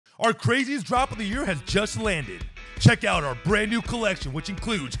Our craziest drop of the year has just landed. Check out our brand new collection, which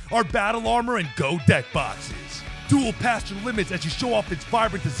includes our battle armor and Go deck boxes. Duel past your limits as you show off its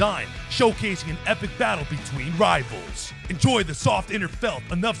vibrant design, showcasing an epic battle between rivals. Enjoy the soft inner felt,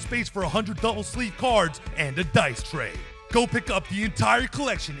 enough space for 100 double sleeve cards, and a dice tray. Go pick up the entire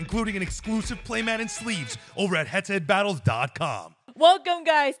collection, including an exclusive playmat and sleeves, over at headsheadbattles.com. Welcome,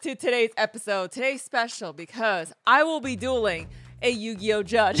 guys, to today's episode. Today's special because I will be dueling a Yu-Gi-Oh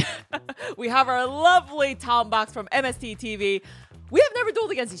judge. We have our lovely Tom Box from MST TV. We have never dueled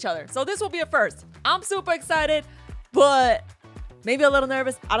against each other, so this will be a first. I'm super excited, but maybe a little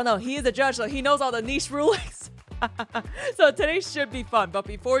nervous. I don't know. He is a judge, so he knows all the niche rulings. So today should be fun. But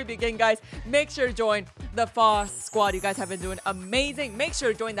before we begin, guys, make sure to join the Foss Squad. You guys have been doing amazing. Make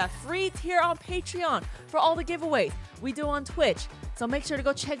sure to join that free tier on Patreon for all the giveaways we do on Twitch. So make sure to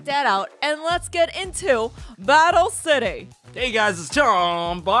go check that out. And let's get into Battle City. Hey guys, it's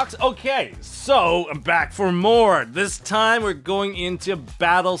Tom Box. Okay, so I'm back for more. This time we're going into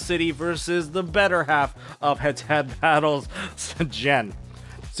Battle City versus the better half of head-to-head battles, Jen.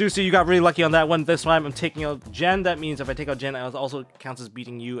 Susie, you got really lucky on that one. This time I'm taking out Jen. That means if I take out Jen, it also counts as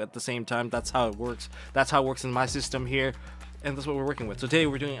beating you at the same time. That's how it works. That's how it works in my system here. And that's what we're working with. So today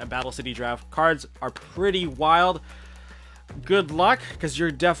we're doing a Battle City draft. Cards are pretty wild. Good luck, because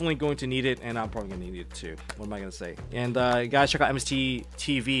you're definitely going to need it, and I'm probably going to need it too. What am I going to say? And guys, check out MST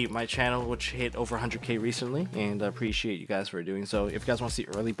TV, my channel, which hit over 100K recently, and I appreciate you guys for doing so. If you guys want to see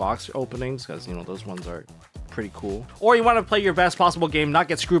early box openings, because, you know, those ones are pretty cool. Or you want to play your best possible game, not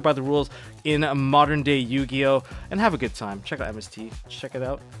get screwed by the rules in modern day Yu-Gi-Oh, and have a good time. Check out MST. Check it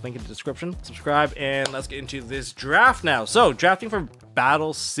out. Link in the description. Subscribe, and let's get into this draft now. So, drafting for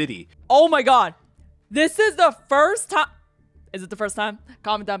Battle City. Oh my god. This is the first time. Is it the first time?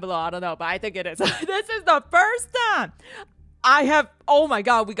 Comment down below. I don't know, but I think it is. This is the first time I have. Oh my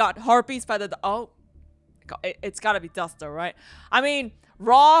god, we got Harpies, Feather. Oh, it's got to be Duster, right? I mean,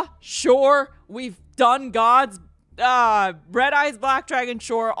 Raw, sure. We've done Gods, Red Eyes, Black Dragon,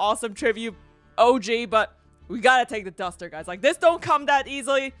 sure. Awesome Tribute, OG, but we got to take the Duster, guys. Like, this don't come that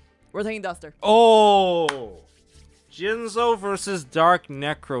easily. We're taking Duster. Oh, Jinzo versus Dark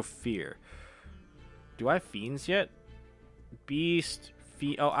Necrofear. Do I have Fiends yet? Beast,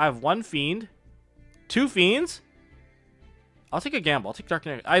 Fiend. Oh, I have one Fiend. Two Fiends. I'll take a gamble. I'll take Dark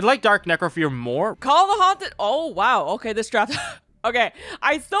Necrofear. I like Dark Necrofear more. Call the Haunted. Oh, wow. Okay, this draft. Okay,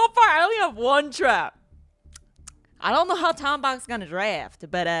 I only have one trap. I don't know how Tom Box is gonna draft,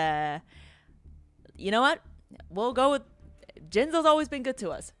 but you know what? We'll go with Jinzo's always been good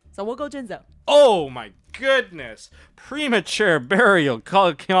to us, so we'll go Jinzo. Oh my goodness! Premature Burial.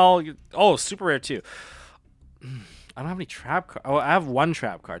 Oh, super rare too. I don't have any trap cards. Oh, I have one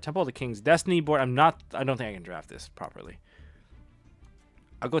trap card. Temple of the Kings. Destiny board. I don't think I can draft this properly.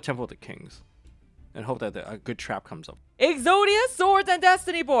 I'll go Temple of the Kings. And hope that a good trap comes up. Exodia, Swords, and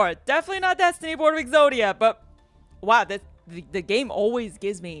Destiny board. Definitely not Destiny board of Exodia, but wow, the game always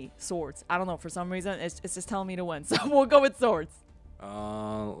gives me Swords. I don't know, for some reason, it's just telling me to win. So we'll go with Swords.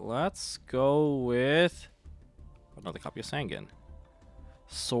 Let's go with another copy of Sangan.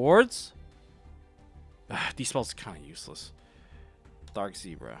 Swords? These spells are kind of useless. Dark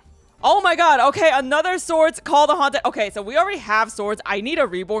Zebra. Oh my god, okay, another Swords, Call the Haunted. Okay, so we already have Swords. I need a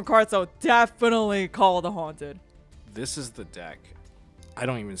Reborn card, so definitely Call the Haunted. This is the deck. I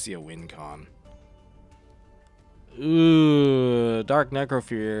don't even see a win con. Ooh, Dark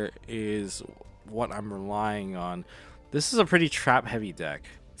Necrofear is what I'm relying on. This is a pretty trap-heavy deck.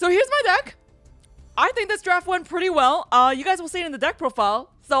 So here's my deck. I think this draft went pretty well. You guys will see it in the deck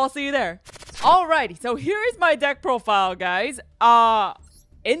profile, so I'll see you there. Alrighty, so here is my deck profile, guys.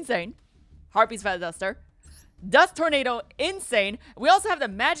 Insane. Harpies, Feather Duster. Dust Tornado, insane. We also have the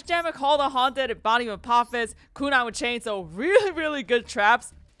Magic Jammer, Call the Haunted, Body of Apophis, Kunai with Chain, so really, really good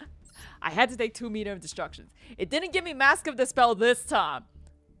traps. I had to take 2 Meter of Destructions. It didn't give me Mask of Dispel this time,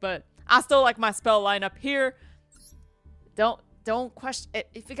 but I still like my spell lineup here. Don't question it.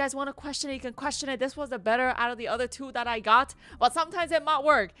 If you guys want to question it, you can question it. This was the better out of the other two that I got, but sometimes it might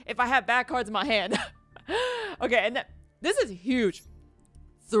work if I have bad cards in my hand. Okay, and then this is huge.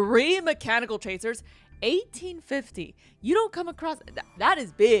 3 Mechanical Chasers, 1850. You don't come across that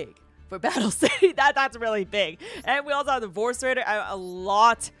is big for Battle City. That's really big. And we also have the Vorce Raider, a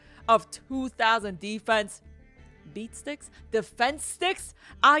lot of 2000 defense beat sticks, defense sticks,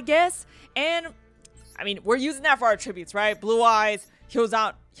 I guess. And I mean, we're using that for our tributes, right? Blue Eyes,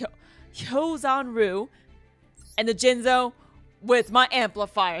 Hyozan-Ryu, and the Jinzo with my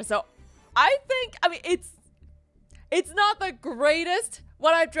amplifier. So I think, I mean, it's not the greatest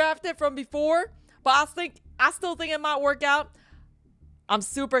what I drafted from before, but I still think it might work out. I'm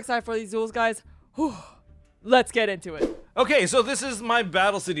super excited for these duels, guys. Whew. Let's get into it. Okay, so this is my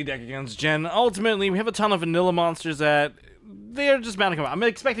Battle City deck against Jen. Ultimately, we have a ton of vanilla monsters that they're just bound to come out. I'm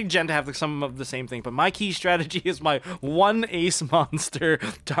expecting Jen to have some of the same thing, but my key strategy is my one ace monster,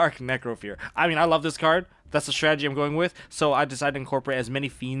 Dark Necrofear. I mean, I love this card. That's the strategy I'm going with. So I decided to incorporate as many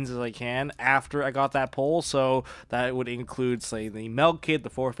fiends as I can after I got that pull. So that would include, say, the Milk Kid, the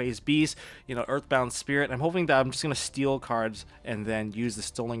Four-Faced Beast, you know, Earthbound Spirit. I'm hoping that I'm just going to steal cards and then use the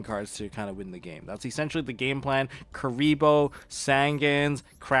stolen cards to kind of win the game. That's essentially the game plan. Karibo, Sangans,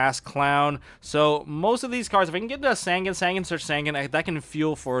 Crass Clown. So most of these cards, if I can get to a Sangan search Sangan, that can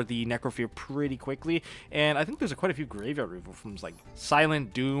fuel for the Necrofear pretty quickly. And I think there's quite a few graveyard removal from like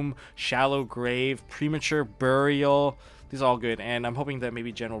Silent Doom, Shallow Grave, Premature Burial. These are all good, and I'm hoping that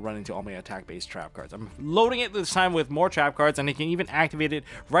maybe Jen will run into all my attack-based trap cards. I'm loading it this time with more trap cards, and I can even activate it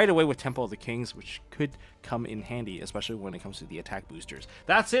right away with Temple of the Kings, which could come in handy, especially when it comes to the attack boosters.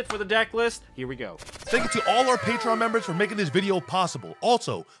 That's it for the deck list. Here we go. Thank you to all our Patreon members for making this video possible.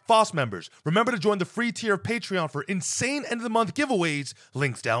 Also, FOSS members, remember to join the free tier of Patreon for insane end-of-the-month giveaways.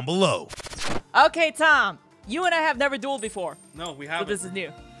 Links down below. Okay, Tom. You and I have never dueled before. No, we So haven't. this is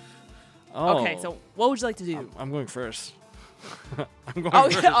new. Oh. Okay, so what would you like to do? I'm going first. I'm going Oh,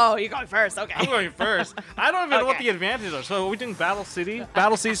 first. oh, you're going first. Okay. I'm going first. I don't even know what Okay. the advantages are. So are we doing Battle City?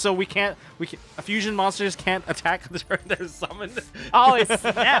 Battle City, so we can't fusion monsters can't attack during they're summoned. Oh, it's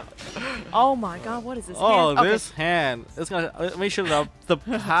snap. Oh my God, what is this? Oh, hand? Okay. this hand. It's gonna let me show the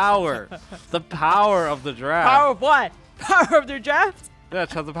power, the power of the draft. Power of what? Power of their draft? Yeah,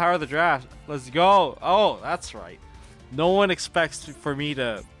 the power of the draft. Let's go. Oh, that's right. No one expects for me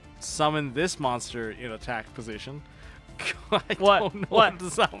to summon this monster in attack position. I What? don't know What? to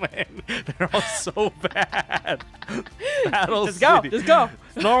summon. They're all so bad. Battle Just go. City. Just go.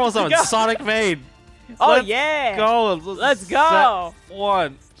 Normal summon. go. Sonic Maid. Oh Let's yeah. Go. Let's go. Set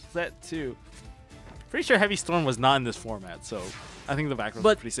 1. Set 2. Pretty sure Heavy Storm was not in this format, so I think the background is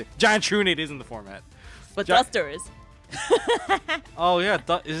But- pretty sick. Giant Trunade is in the format. But Gi- Duster is. Oh yeah,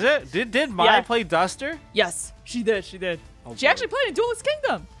 is it? Did Mai Yeah. play Duster? Yes, she did. She did. Oh, She boy. actually played in Duelist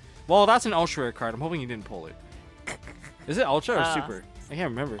Kingdom. Well, that's an ultra rare card. I'm hoping you didn't pull it. Is it ultra or Uh, super? I can't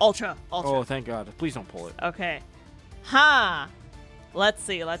remember. Ultra. Ultra. Oh, thank God. Please don't pull it. Okay. Huh. Let's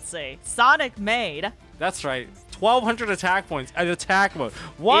see. Let's see. Sonic Maid. That's right. 1,200 attack points at attack mode.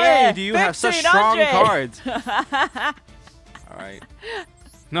 Why Yeah, do you have such strong 1,500. cards? All right.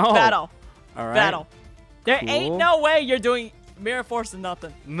 No. Battle. All right. Battle. There Cool. ain't no way you're doing Mirror Force and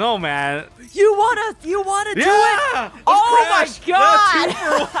nothing. No, man. You wanna do it? Yeah. Oh Let's my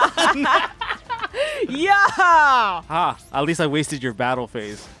crash. God. Yeah. Ah, at least I wasted your battle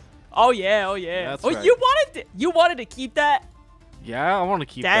phase. Oh yeah. Oh yeah. That's oh, right. you wanted to keep that? Yeah, I want to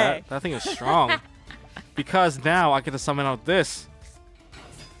keep Dang. that. That thing is strong. Because now I get to summon out this.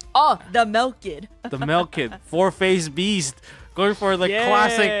 Oh, the Milk Kid. The Milk Kid. Four-Faced Beast. Going for the Yeah.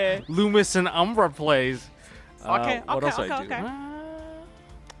 classic Loomis and Umbra plays. Okay, What okay, else do okay, I do? okay.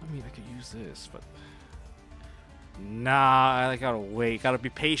 I mean, I could use this, but... Nah, I gotta wait. Gotta be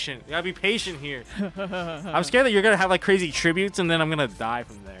patient. Gotta be patient here. I'm scared that you're gonna have like crazy tributes and then I'm gonna die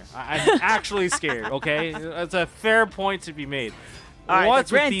from there. I'm actually scared, okay? It's a fair point to be made. All right,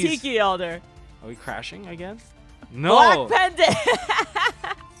 What's the with Grand these... Tiki Elder. Are we crashing again? No! Black Pendant.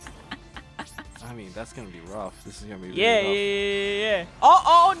 I mean, that's gonna be rough. This is gonna be really Yeah, rough. yeah.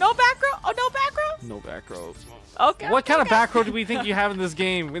 Oh, no back row? Oh, no back row? No back row. Okay. What kind of okay. back row do we think you have in this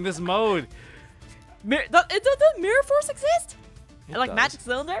game, in this mode? Does Mirror Force exist? It Like does. Magic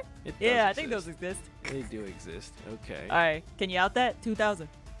Cylinder? It Yeah, does I think those exist. exist. They do exist. Okay. All right, can you out that? 2,000.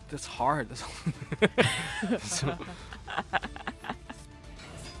 That's hard. That's so,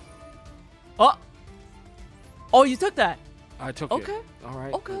 Oh, you took that. I took Okay. it. All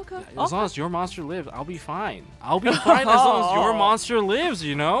right. Okay, okay, As long okay. as your monster lives, I'll be fine. I'll be fine as long as your monster lives,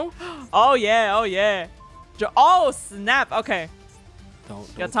 you know? Oh, yeah, oh, yeah. Oh, snap. Okay. Don't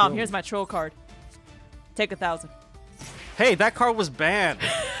Yo, kill Tom, me. here's my troll card. Take 1,000. Hey, that card was banned.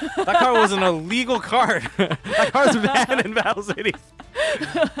 That card was an illegal card. That card's banned in Battle City.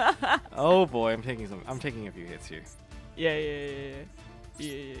 Oh boy, I'm taking a few hits here. Yeah.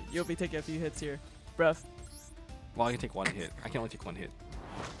 You'll be taking a few hits here, bruh. Well, I can take one hit. I can only take one hit.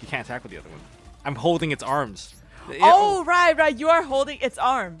 You can't attack with the other one. I'm holding its arms. Oh, right. You are holding its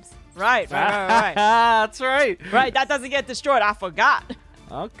arms. Right. That's right. Right, that doesn't get destroyed. I forgot.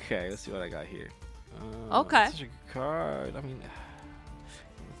 Okay, let's see what I got here. Okay. Such a good card. I mean,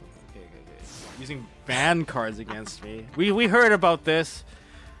 okay. Using ban cards against me. We heard about this.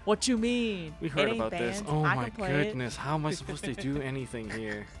 What you mean? We It heard ain't about this. banned. Oh I my can play it. goodness. How am I supposed to do anything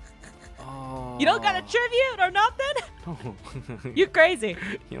here? Oh. You don't got a tribute or nothing? You crazy.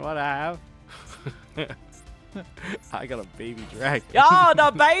 You know what I have? I got a baby dragon. Oh,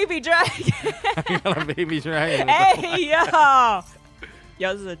 the baby dragon. I got a baby dragon. Hey, yo.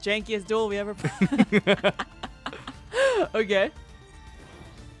 Yo, this is the jankiest duel we ever played. Okay.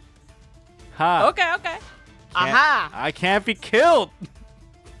 Ha. Okay, okay. Aha. I can't be killed.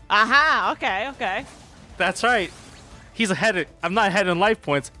 Aha. Okay, okay. That's right. He's ahead. I'm not ahead in life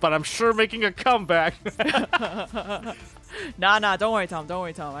points, but I'm sure making a comeback. Nah. Don't worry, Tom. Don't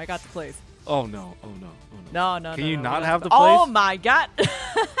worry, Tom. I got the place. Oh no. Oh no. Oh no. No. Can you no, not we have the got place? Oh my god.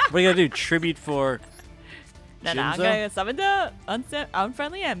 What are you gonna do? Tribute for I'm Jinzo? gonna summon the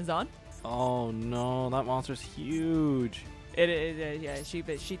unfriendly Amazon. Oh no, that monster's huge. It is, yeah. She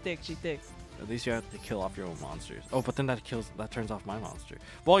thick. At least you have to kill off your own monsters. Oh, but then that turns off my monster.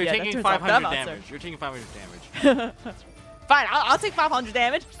 Well, you're Yeah, that taking turns off that 500 monster. damage. You're taking 500 damage. Fine, I'll take 500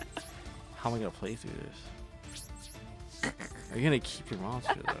 damage. How am I gonna play through this? Are you gonna keep your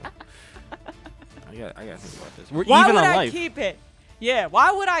monster though? I gotta think about this. We're Why even would on I life. keep it? Yeah,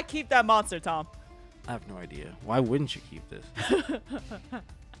 why would I keep that monster, Tom? I have no idea. Why wouldn't you keep this?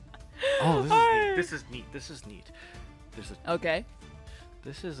 Oh, this is neat. This is neat. This is neat. Okay.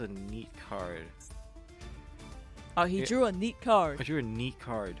 This is a neat card. Oh, he drew a neat card. But you're a neat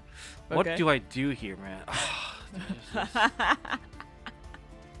card. Okay. What do I do here, man?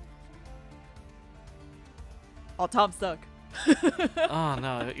 Oh, Tom's stuck. Oh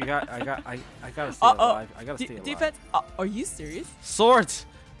no, I gotta stay alive. I gotta stay alive. Defense? Are you serious? Swords,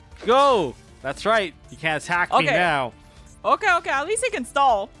 go! That's right. You can't attack me Okay. now. Okay. At least he can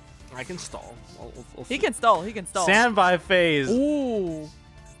stall. I can stall. We'll He see. can stall. Standby phase. Ooh.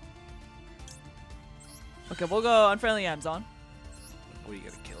 Okay, we'll go unfriendly Amazon. What are you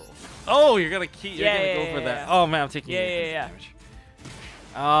gonna kill? Oh, you're gonna keep. You're Yeah, gonna yeah, go for yeah, that. yeah. Oh man, I'm taking Yeah, 800 yeah.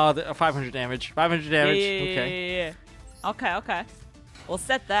 damage. 500 damage. 500 damage. Okay. Yeah. Okay. We'll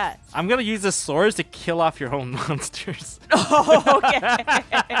set that. I'm gonna use the swords to kill off your own monsters. Oh, okay.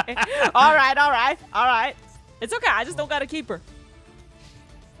 All right. It's okay. I just don't got a keeper.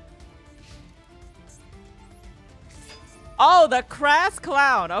 Oh, the crass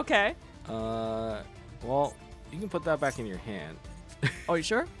clown. Okay. Well, you can put that back in your hand. Oh, you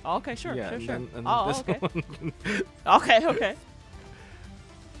sure? Oh, okay, sure. Yeah, sure. and Oh, this okay. one. Okay.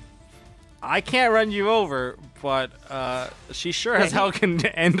 I can't run you over, but she sure as hell can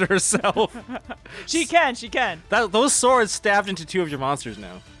end herself. She can. Those swords stabbed into 2 of your monsters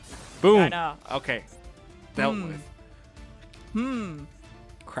now. Boom. I know. Okay. Dealt with.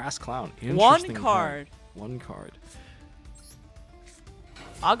 Crass clown. One Interesting card. One card.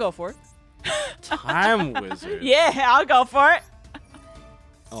 I'll go for it. Time wizard. Yeah, I'll go for it.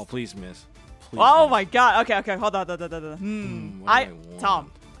 Oh, please miss. Please Oh miss. my god. Okay. Hold on. What do I want?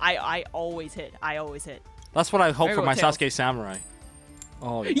 Tom. I always hit. That's what I hope There for you my go, Tails. Sasuke Samurai.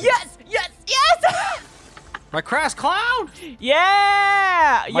 Oh, Yes. my crass clown!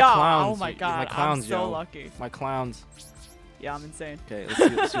 Yeah. My Yo. clowns, Oh my my god. clowns, I'm so yo. lucky. My clowns. Yeah, I'm insane. Okay,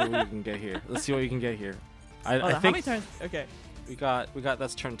 let's see what we can get here. I Hold on, how think many turns? Okay. we got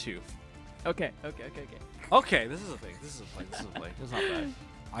that's turn 2. Okay. Okay, this is a thing. This is a play. This is not bad.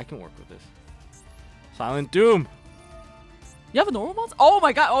 I can work with this. Silent Doom. You have a normal monster? Oh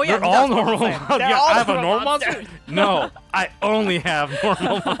my god. Oh yeah. They're all that's what I'm normal. saying. Yeah, They're all I have a normal normal monster. No, I only have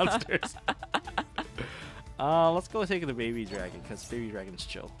normal monsters. Let's go take the baby dragon because baby dragon's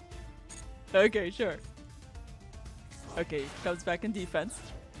chill. Okay, sure. Okay, comes back in defense.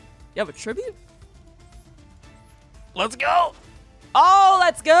 You have a tribute? Let's go. Oh,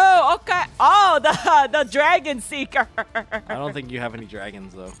 let's go. Okay. Oh, the dragon seeker. I don't think you have any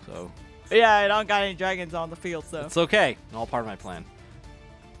dragons though, so Yeah, I don't got any dragons on the field, so. it's okay. All part of my plan.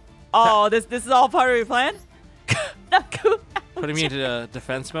 Oh, this is all part of your plan? Putting me into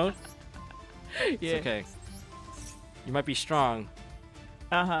defense mode. Yeah. It's okay. You might be strong,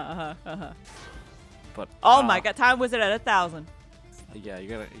 but Oh my god, time wizard at 1,000. yeah,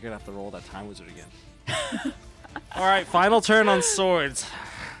 you're gonna have to roll that time wizard again. All right, final turn on swords.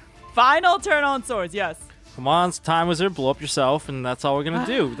 Final turn on swords, yes. Come on, time wizard, blow up yourself, and that's all we're gonna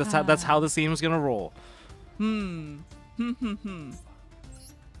do. That's how this game is gonna roll. All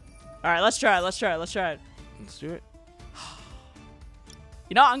right, let's try it. Let's do it.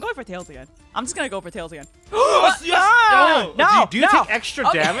 You know, I'm going for tails again. I'm just gonna go for tails again. Yes! No, do you no. take extra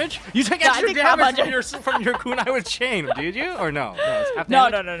Okay. damage? You take Yeah, I extra take damage 500. from your kunai with chain, did you? Or no? No, it's half No.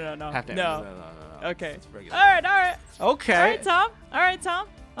 damage? Half damage. No. No. Okay. It's regular. All right. Okay. All right, Tom.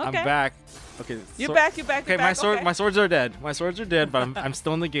 Okay. I'm back. Okay. You so- back. Okay, my swords are dead. My swords are dead, but I'm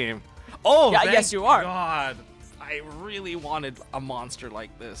still in the game. Oh, Yeah, thank yes, you are. God, I really wanted a monster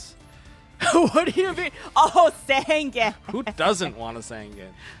like this. What do you mean? Oh, Sangan. Who doesn't want a Sangan?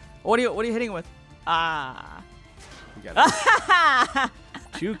 What are you hitting with? Ah. We got it.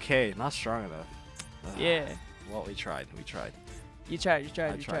 2K, not strong enough. Yeah. Well, we tried. We tried. You tried.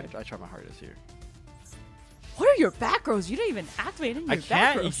 I tried my hardest here. What are your back rows? You didn't even activate any of I your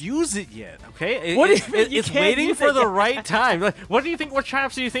back rows. can't use it yet. Okay. What do you mean you it's can't waiting use for it the yet? right time. Like, what do you think? What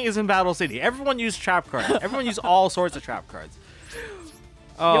traps do you think is in Battle City? Everyone used trap cards. Everyone used all sorts of trap cards.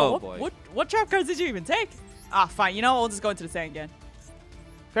 Oh Yo, boy. What trap cards did you even take? Ah, fine. You know what? We'll just go into the Sangan.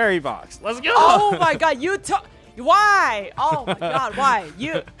 Fairy box. Let's go. Oh my God! You took. Why? Oh my God! Why?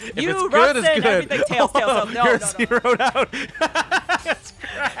 You If you it's good, it's rusted good. everything. Tails. No, You're no. zeroed out. It's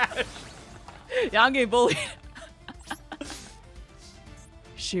trash. Yeah, I'm getting bullied.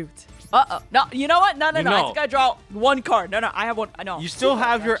 Shoot. No, you know what? No. I just gotta draw one card. No, I have one. I know. You still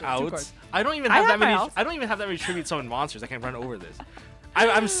have your actually, 2 outs. cards. I don't even I have have that my many. outs. I don't even have that many tribute summon monsters. I can run over this.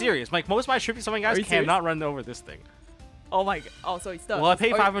 I'm serious. Like most of my tribute summon guys you serious? cannot run over this thing. Oh my God. Oh, so he's stuck. Will I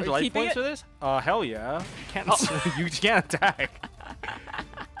pay Are 500 you life keeping points it? for this? Hell yeah. You can't. Oh. You can't attack.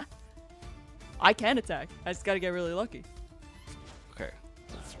 I can attack. I just gotta get really lucky. Okay.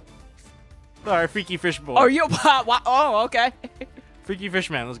 All right, freaky fish boy. Oh, you? Oh, okay. Freaky fish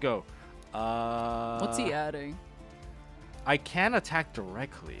man. Let's go. What's he adding? I can attack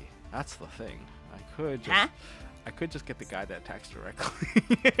directly. That's the thing. I could just get the guy that attacks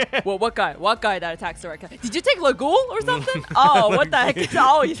directly. Well, what guy? What guy that attacks directly? Did you take Lagool or something? Oh, what the heck?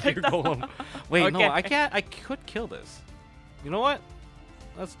 Oh, you took Your the golem. Wait, no, Okay. I can't. I could kill this. You know what?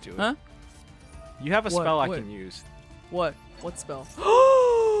 Let's do it. Huh? You have a What? spell I What? can use. What? What spell?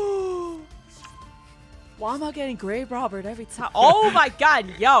 Why am I getting Grave Robert every time? Oh my God,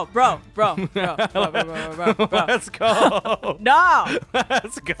 yo, bro. Let's go. No.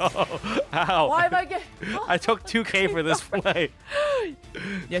 Let's go. Ow. Why am I getting? I took 2K for this play.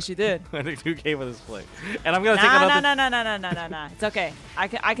 Yes, you did. I took 2K for this play, and I'm gonna take another. No. It's okay.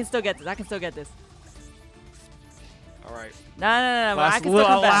 I can still get this. All right. No. I Last can still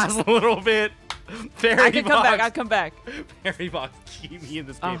come back. last little bit. Fairy I can come back. box. I come back. Fairy box, keep me in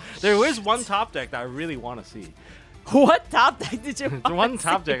this game. Oh, There is one top deck that I really want to see. What top deck did you? There's one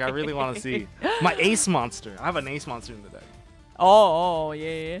top deck I really want to see. My ace monster. I have an ace monster in the deck. Oh,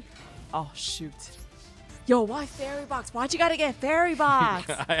 yeah. Oh, shoot. Yo, why Fairy Box? Why'd you gotta get Fairy Box?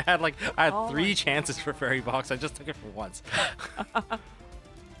 I had Oh 3 my chances for Fairy Box. I just took it for once.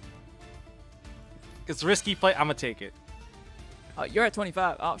 It's risky play. I'm gonna take it. Oh, you're at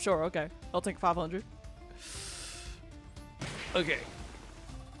 25. Oh, sure. Okay. I'll take 500. Okay.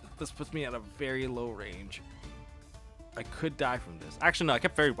 This puts me at a very low range. I could die from this. Actually, no. I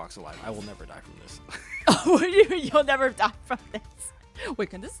kept Fairy Box alive. I will never die from this. What do you mean you'll never die from this? Wait,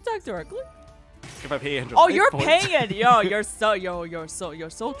 can this attack directly? If I pay 100 Oh, life you're points. paying it. You're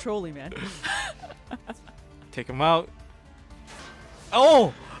so trolly, man. Take him out.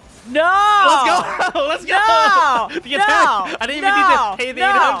 Oh! No! Let's go! Let's go! No! The attack! I didn't even need to pay the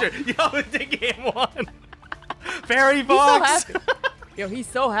 800. Yo, the game won. Fairy Box! He's so happy. Yo, he's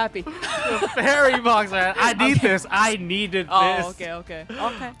so happy. Fairy Box, man. I need this. I needed Oh, this. okay.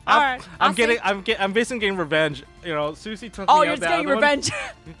 All right. I'm basically getting revenge. You know, Susie took me out. Oh, you're just getting revenge.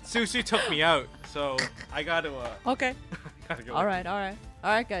 Susie took me out, so I got to. Okay. Gotta go. All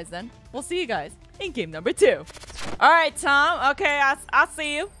right, guys. Then we'll see you guys in game number 2. All right, Tom. Okay, I'll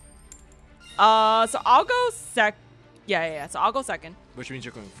see you. So I'll go Yeah. So I'll go second. Which means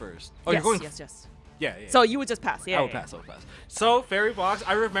you're going first. Oh, Yes, you're going. yes. Yeah. So you would just pass. Yeah. I will pass. So Fairy Box,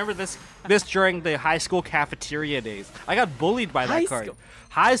 I remember this during the high school cafeteria days. I got bullied by that High card. school?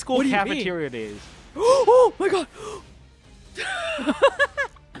 High school What do you mean? cafeteria days. Oh my God.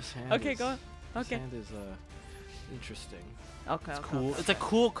 This hand Okay, is, go on. This Okay. hand is interesting. Okay. It's okay, cool.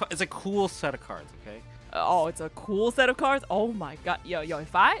 okay. It's a cool set of cards. Okay. Oh, it's a cool set of cards. Oh my God. Yo.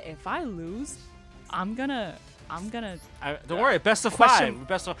 If I lose, I'm gonna. Don't worry. Best of Question- 5.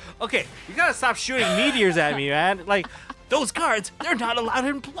 Best of. Okay, you gotta stop shooting meteors at me, man. Like those cards, they're not allowed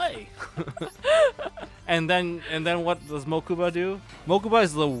in play. and then what does Mokuba do? Mokuba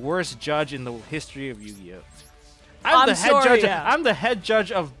is the worst judge in the history of Yu-Gi-Oh. I'm the head judge. yeah. I'm the head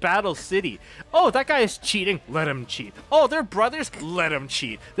judge of Battle City. Oh, that guy is cheating. Let him cheat. Oh, they're brothers. Let him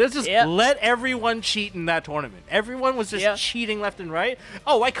cheat. There's just Yep. let everyone cheat in that tournament. Everyone was just Yep. cheating left and right.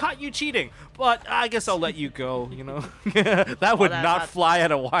 Oh, I caught you cheating, but I guess I'll let you go. You know, that would not that's- fly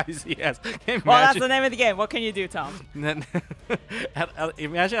at a YCS. Can you Well, that's imagine? the name of the game. What can you do, Tom? Imagine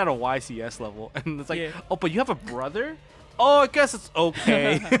at a YCS level, and it's like, Yeah. oh, but you have a brother. Oh, I guess it's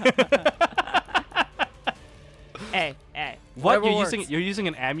okay. Hey. What whatever you're works. using? You're using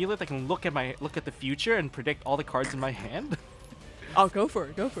an amulet that can look at the future and predict all the cards in my hand. Oh, go for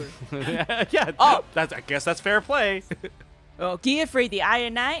it. Go for it. Yeah. Oh. I guess that's fair play. Oh, Gia free the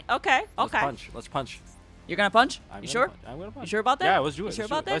Iron Knight. Okay. Let's Okay. punch. Let's punch. You're gonna punch? I'm you gonna sure? punch. I'm gonna punch. You sure about that? Yeah, let's do it. You sure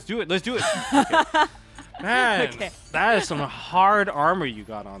Let's about that? do it. Let's do it. Okay. Man, Okay. that is some hard armor you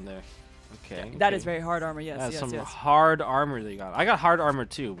got on there. Okay. That is very hard armor. Yes. That's Yes. some Yes. hard armor that you got. I got hard armor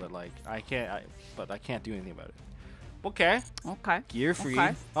too, but like I can't do anything about it. Okay. Okay. Gear free.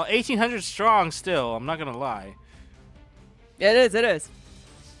 Okay. Oh, 1800 strong still. I'm not gonna lie. It is. It is.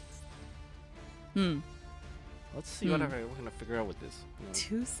 Hmm. Let's see whatever we're gonna figure out with this. You know,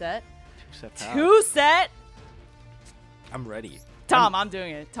 Two set. two-set power. Two set. I'm ready. Tom, I'm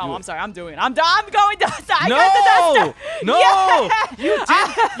doing it. Tom, Do I'm it. sorry. I'm doing it. I'm going Duster. I No! got the Duster. No! Yeah! You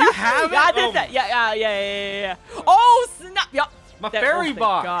did. You have it. I did Oh, that. Yeah. Oh snap! Yep. My That- fairy thank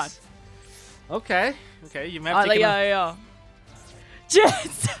box. God. Okay. Okay. You might have taken. Yeah.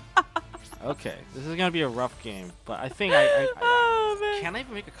 Just. Okay. This is gonna be a rough game, but I think Oh man. can I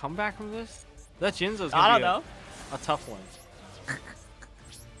even make a comeback from this? That Jinzo's I gonna don't be know. a tough one.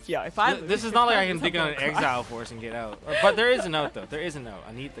 Yeah, if I. This is not like I can dig on an exile force and get out. But there is a note though. There is a note.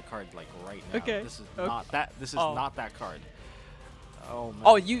 I need the card like right now. Okay. This is Okay. not that. This is Oh. not that card. Oh man.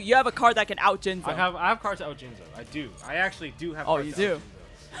 Oh, you have a card that can out Jinzo. I have cards to out Jinzo. I do. I actually do have. Oh, cards you to out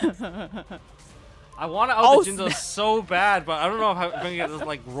Jinzo. I want to out Oh, the Jinzo so bad, but I don't know if I'm gonna get this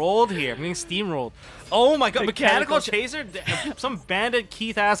like rolled here. I'm getting steamrolled. Oh my god, Mechanical mechanical chaser! Some bandit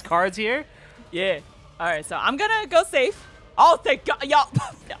Keith ass cards here. Yeah. All right, so I'm gonna go safe. Oh, thank God. Yo,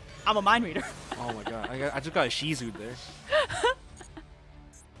 I'm a mind reader. Oh my god, I just got a Shizu there.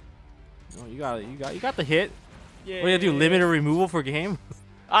 Oh, you got the hit. Yeah. What do you do? Limited removal for game?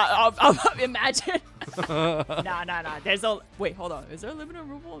 Imagine. Nah. There's a wait. Hold on. Is there a limited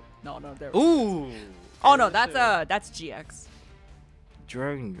removal? No. There. Ooh. Oh no, that's GX.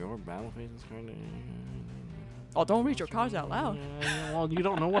 During your battle phases, kind of. Oh, don't read your cards out loud. Well, you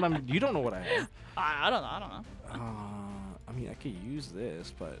don't know what I'm. You don't know what I have. I don't know. I mean, I could use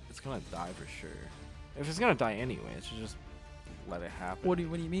this, but it's gonna die for sure. If it's gonna die anyway, it should just let it happen. What do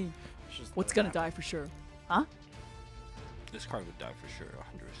you mean? It's just What's let it gonna happen. die for sure? Huh? This card would die for sure,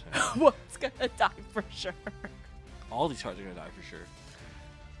 100%. What's gonna die for sure? All these cards are gonna die for sure.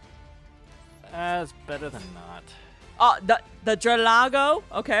 That's better than not. Oh, the Dralago.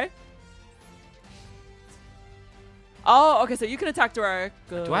 Okay. Oh, okay. So you can attack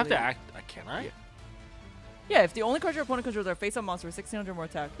directly. Do I have to act? Can I? Yeah, if the only card your opponent controls are face-up monster with 1600 more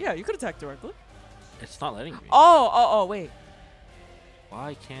attack. Yeah, you could attack directly. It's not letting me. Oh, wait.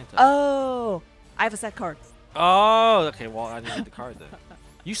 Why can't I? Oh, I have a set card. Oh, okay. Well, I need the card then.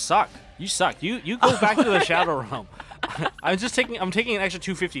 You suck. You suck. You go back to the Shadow Realm. I'm taking an extra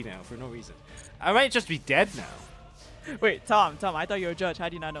 250 now for no reason. I might just be dead now Wait, Tom, I thought you were a judge. How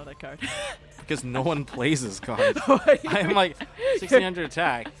do you not know that card? because no one plays this card. I'm like 1600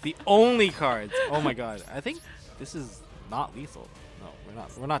 attack. The only cards. Oh my god. I think this is not lethal. No, we're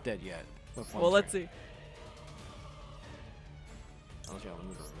not. We're not dead yet. Well, let's see.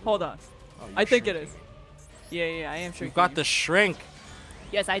 Hold on. Oh, you're I think it shrinking. is. Yeah, I am sure. You've got the shrink.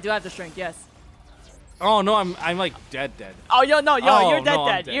 Yes, I do have the shrink. Yes. Oh no, I'm like dead. Oh, you're Oh, dead. no, I'm You're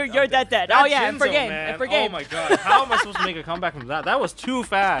I'm dead. That Oh yeah, Jinzo, for game. man. For game. Oh my god, how am I supposed to make a comeback from that? That was too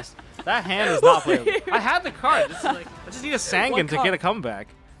fast. That hand is not playable. I had the card. This is like, I just need a Sangan to get a comeback.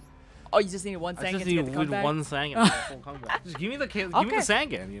 Oh, you just need one I Sangan just to get need the comeback? one Sangan to get a full comeback. Just give me the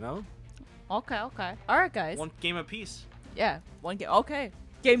Sangan, you know? Okay. All right, guys. One game apiece. Yeah, one game. Okay.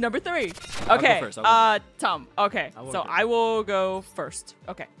 Game number 3. I'll go Okay. first, I'll go Tom. Okay. I will So go. I will go first.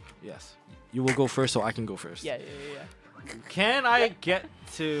 Okay. Yes. You will go first so I can go first. Yeah. Can I get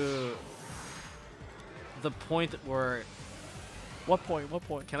to the point where... What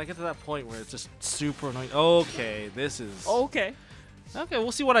point? Can I get to that point where it's just super annoying? Okay, this is... Okay. Okay,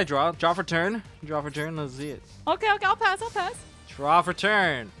 we'll see what I draw. Draw for turn. Let's see it. Okay. I'll pass. Draw for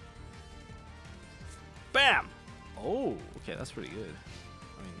turn. Bam. Oh, okay, that's pretty good.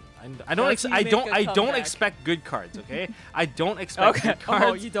 I mean, I don't Unless you make a I don't comeback. expect good cards. Okay, I don't expect Okay. good cards.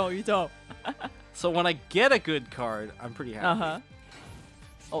 Oh, you don't. So when I get a good card, I'm pretty happy.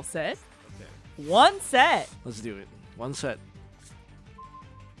 Oh, set? Okay, One set. let's do it. One set.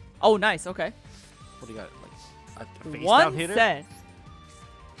 Oh, nice. Okay. What do you got? Like a face down One hitter? set.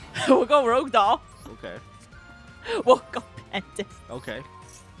 We'll go Rogue Doll. Okay. We'll go Pendant. Okay.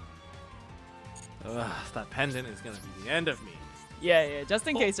 Ugh, that pendant is gonna be the end of me. Yeah. Just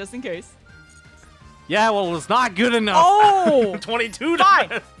in case. Yeah, well, it's not good enough. Oh! 22.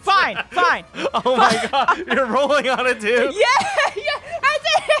 Fine. Oh my god, you're rolling on it too. Yeah. I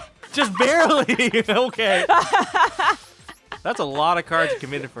did. Just barely. Okay. That's a lot of cards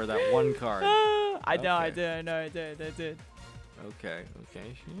committed for that one card. I know. Okay. I did. Okay,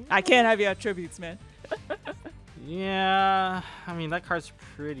 okay. I can't have you attributes, man. Yeah, I mean that card's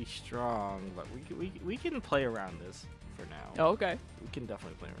pretty strong, but we can play around this for now. Okay. We can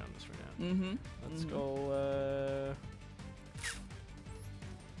definitely play around this for now. Mm-hmm. Let's go.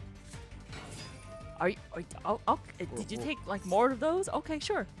 Did you take like more of those? Okay,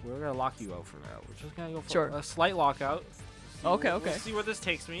 sure. We're gonna lock you out for now. We're just gonna go for Sure. a slight lockout. Okay, We'll okay. see where this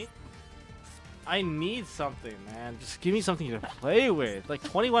takes me. I need something, man. Just give me something to play with. Like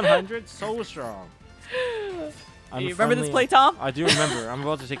 2100, so strong. You remember this play, Tom? I do remember. I'm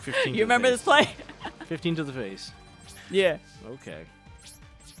about to take 15. You remember this play? 15 to the face. Yeah. Okay.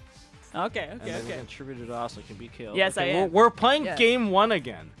 Okay, And okay, then we're okay. gonna tribute it off so it can be killed. Yes, okay, I am. We're playing Yeah. game 1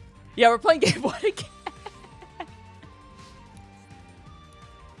 again. Yeah, we're playing game 1 again.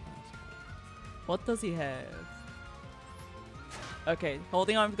 What does he have? Okay,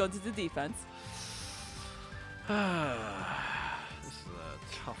 holding on to go to the defense. This is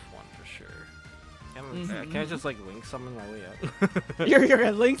a tough one for sure. Can I just like link summon my way out? You're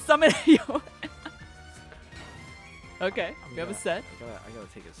gonna link summon you. Okay, we have a set. I gotta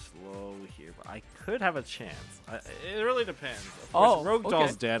take it slow here, but I could have a chance. It really depends. Of Oh, course, Rogue okay.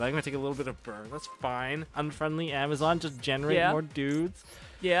 Doll's dead. I'm gonna take a little bit of burn. That's fine. Unfriendly Amazon, just generate more dudes.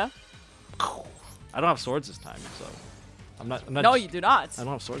 Yeah. I don't have swords this time, so I'm not. No, you do not. I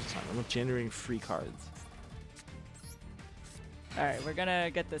don't have swords this time. I'm not generating free cards. All right, we're gonna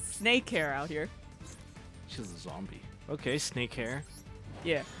get the snake hair out here. She's a zombie. Okay, snake hair.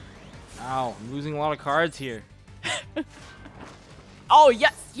 Yeah. Ow, I'm losing a lot of cards here. Oh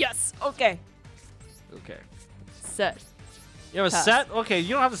yes, yes. Okay. Okay. Set. You have a Pass. set? Okay, you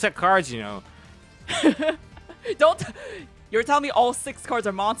don't have to set cards, you know. Don't. You're telling me all 6 cards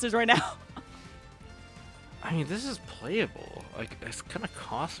are monsters right now? I mean, this is playable. Like, it's gonna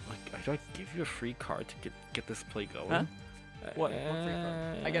cost. Like, do I give you a free card to get this play going? Huh? What free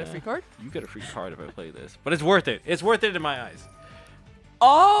card? I get a free card? You get a free card if I play this, but it's worth it. It's worth it in my eyes.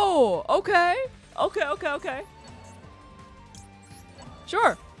 Oh, okay. Okay.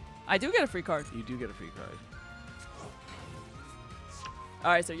 Sure. I do get a free card. You do get a free card.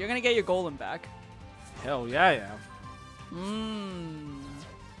 All right, so you're gonna get your golem back. Hell yeah,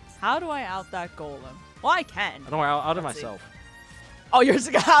 How do I out that golem? Well, I can. I don't know. Out of Let's see. myself. Oh, you're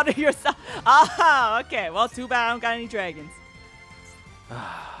just out of yourself. Ah, okay. Well, too bad I don't got any dragons.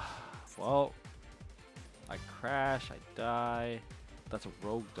 Well, I crash. I die. That's a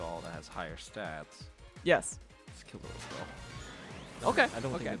rogue doll that has higher stats. Yes. Let's kill the rogue doll. Okay. I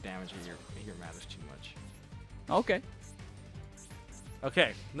don't okay. think the damage here matters too much. Okay.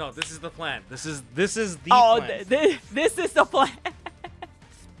 Okay, no, this is the plan. This is the Oh, plan. this is the plan.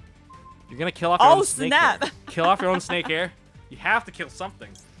 You're gonna kill off your Oh, own snake snap. hair. Kill off your own snake hair. You have to kill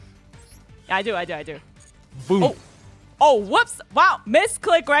something. I do. Boom. Oh, whoops. Wow,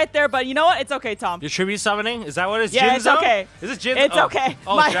 misclick right there, but you know what? It's okay, Tom. Your tribute summoning? Is that what it's? Yeah, it's Jinzo? okay. Is it Jinzo? It's oh. okay.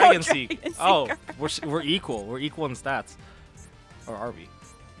 Oh, My Dragon own Seek. Dragon Oh, Seeker. we're equal. We're equal in stats. Or are we?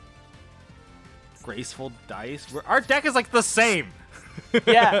 Graceful dice. Our deck is like the same.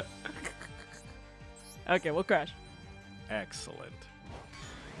 Yeah. Okay, we'll crash. Excellent.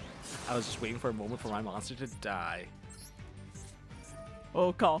 I was just waiting for a moment for my monster to die.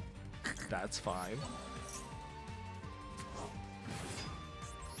 Oh, call. That's fine.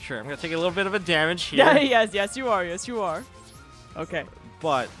 Sure, I'm gonna take a little bit of a damage here. Yeah, yes, you are. Yes, you are. Okay.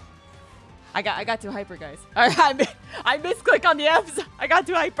 But I got too hyper, guys. All right, I misclick on the F's. I got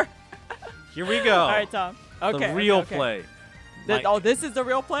too hyper. here we go. All right, Tom. Okay. The real okay. play. Oh, this is the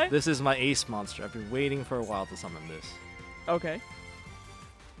real play? This is my ace monster. I've been waiting for a while to summon this. Okay.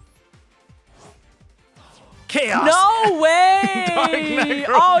 Chaos! No way! Dark Necrosphere.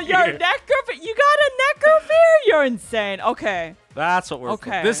 Oh, you're Necrosphere. You got a Necrosphere? You're insane. Okay. That's what we're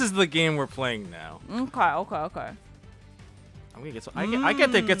Okay. This is the game we're playing now. Okay. I'm gonna get some. I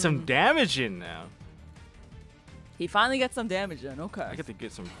get to get some damage in now. He finally gets some damage in. Okay. I get to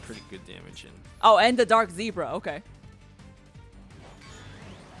get some pretty good damage in. Oh, and the Dark Zebra. Okay.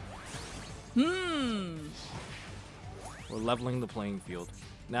 We're leveling the playing field.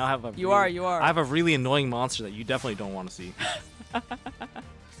 Now I have a. You are. I have a really annoying monster that you definitely don't want to see.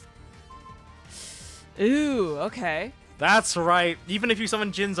 Ooh. Okay. That's right. Even if you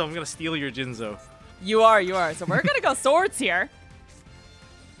summon Jinzo, I'm gonna steal your Jinzo. You are. So we're gonna go swords here.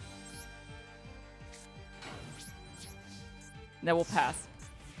 Then we'll pass.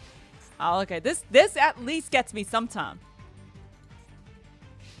 Oh, okay. This at least gets me sometime.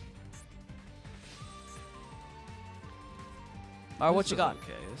 Alright, what you got?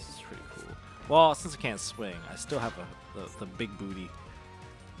 Okay, this is pretty cool. Well, since I can't swing, I still have the big booty.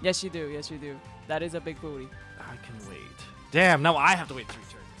 Yes, you do. That is a big booty. I can wait. Damn, now I have to wait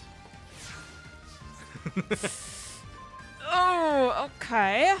 3 turns. Oh,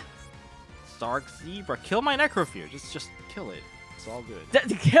 okay. Dark Zebra. Kill my Necrofear. Just kill it. It's all good.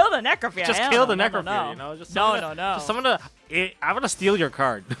 Kill the Necrofear. Just kill the Necrofear, you know? Just No. Just someone to... I'm gonna steal your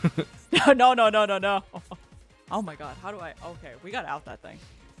card. No. Oh my god, how do I... Okay, we gotta out that thing.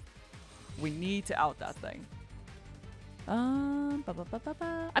 We need to out that thing. I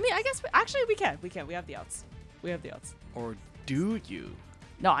mean, I guess... Actually, we can. We have the outs. Or do you?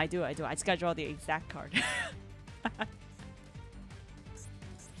 No, I do. I just gotta draw the exact card.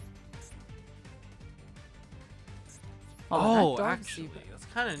 Oh, that Dark actually, Zebra. that's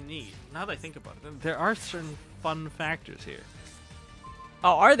kind of neat. Now that I think about it, there are certain fun factors here.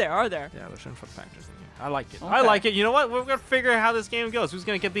 Oh, are there? Yeah, there's certain fun factors in here. I like it. Okay. I like it. You know what? We're gonna figure out how this game goes. Who's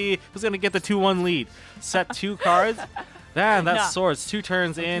gonna get the 2-1 lead? Set 2 cards. Man, that Nah. Swords. 2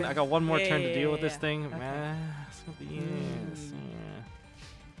 turns in. Okay. I got 1 more turn to Yeah, deal with yeah, this yeah. thing. Okay. Man, it's gonna be yeah.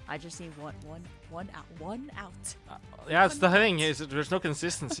 I just need one out. Yeah, it's the thing is there's no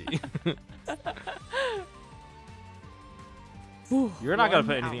consistency. You're not gonna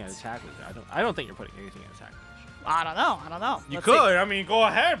put anything in attack with it. I don't think you're putting anything in attack position. I don't know. You Let's could. see. I mean, go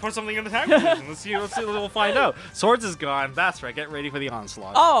ahead, put something in attack position. Let's see. We'll find out. Swords is gone. That's right. Get ready for the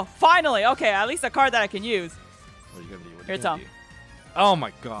onslaught. Oh, finally. Okay, at least a card that I can use. What are you gonna do? Here, Tom. Oh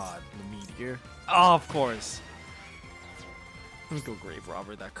my God, the meteor. Oh, of course. Let me go grave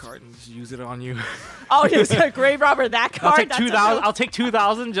robber that card and just use it on you. Oh, you're gonna grave robber that card? I'll take That's 2,000. I'll take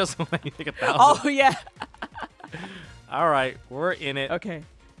 2,000 just so I can take 1,000. Oh yeah. All right, we're in it. Okay.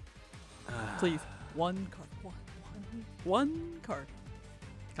 Please, one card. One card.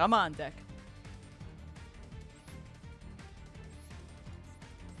 Come on, deck.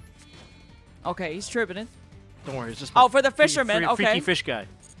 Okay, he's tripping it. Don't worry, it's just. Oh, for the fisherman. Okay. Freaky fish guy.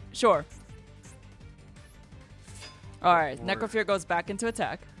 Sure. All right, Or- Necrofear goes back into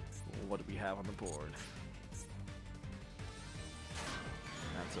attack. What do we have on the board?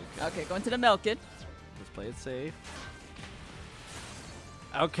 That's okay. Okay, going to the milk it. Let's play it safe.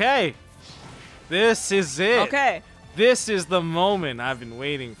 Okay. This is it. Okay. This is the moment I've been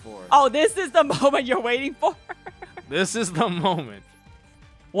waiting for. Oh, this is the moment you're waiting for? This is the moment.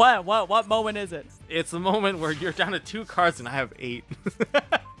 What moment is it? It's the moment where you're down to 2 cards and I have 8.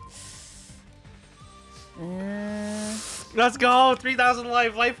 Let's go. 3,000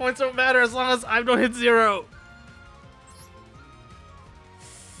 life. Life points don't matter as long as I don't hit 0.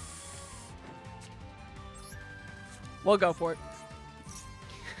 We'll go for it.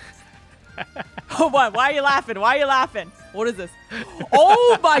 Oh, what? Why are you laughing? What is this?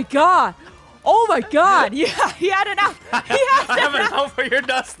 Oh my god! Oh my god! Yeah, he had an out. I have an out for your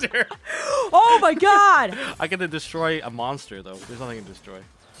duster. Oh my god! I get to destroy a monster though. There's nothing to destroy.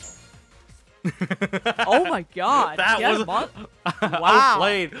 Oh my god! That He had was a wow.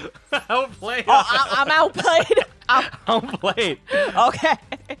 outplayed. Outplayed. Oh, I'm outplayed. Outplayed. Okay.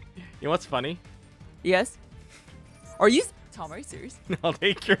 You know what's funny? Yes. Are you, Tom? Are you serious? I'll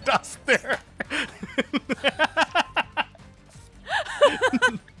take your duster.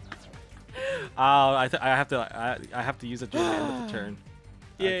 I have to use it during the end of the turn.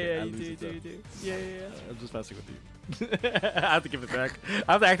 Yeah, I you lose it, though. do. Yeah. I'm just messing with you. I have to give it back.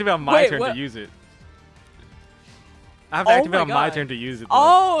 I have to activate on my turn what? to use it. I have to activate my on my God. turn to use it. Though.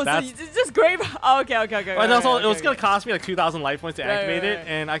 Oh, That's, so you just grave. Oh, okay. and also, okay, it was okay. gonna cost me like 2,000 life points to Right, activate right, it, right.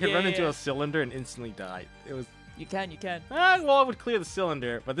 and I could Yeah, run yeah, into yeah. a cylinder and instantly die. It was. You can. Well, I would clear the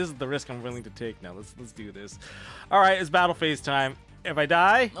cylinder, but this is the risk I'm willing to take now. Let's do this. All right, it's battle phase time. If I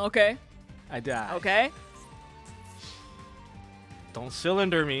die, Okay. I die. Okay. Don't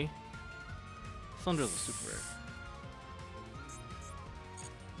cylinder me. Cylinder's a super rare.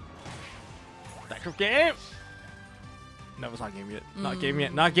 Back of game. No, it's not game yet. Not game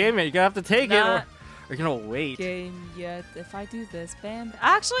yet. Not game yet. You're gonna have to take it, or Not you're gonna wait. Game yet. If I do this, bam.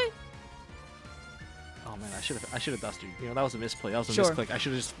 Actually, Oh man, I should have dusted. You know, that was a misplay. That was a Sure. misclick. I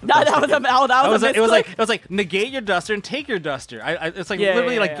should have just. no, that was a It was misclick. like negate your duster and take your duster. It's like Yeah,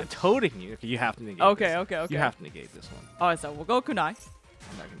 literally yeah, like yeah. toting you. Okay, you have to negate. Okay, this. okay. You have to negate this one. Alright, so we'll go kunai.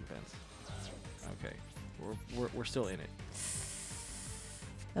 I'm not gonna fence. Okay, we're still in it.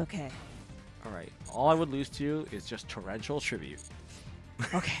 Okay. All right. All I would lose to is just torrential tribute.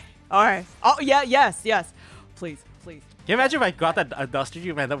 Okay. Alright. Oh yeah. Yes. Please. Can you imagine if I got that duster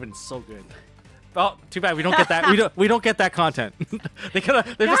you? Man, that would have been so good. Oh, too bad we don't get that. we don't get that content. They're just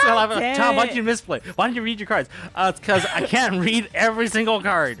gonna have damn Tom, why did it. you misplay? Why didn't you read your cards? It's because I can't read every single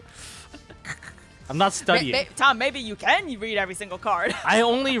card. I'm not studying. Tom, maybe you can read every single card. I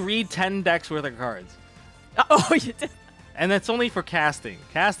only read 10 decks worth of cards. Oh, you did. And that's only for casting.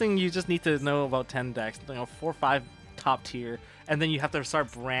 Casting, you just need to know about 10 decks. 4 or 5 top tier, and then you have to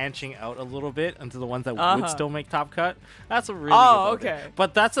start branching out a little bit into the ones that would still make top cut. That's a really good okay.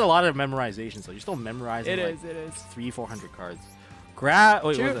 But that's a lot of memorization, so you're still memorizing. It like is. 300-400 cards. Wait,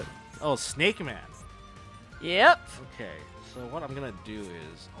 what True. was it? Oh, Snake Man. Yep. Okay, so what I'm gonna do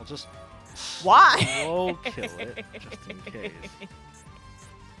is I'll just Why? slow kill it just in case.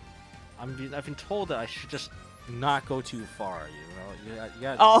 I've been told that I should just not go too far. You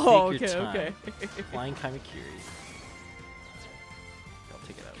gotta take your time. Okay. Flying Kaimikiri. I'll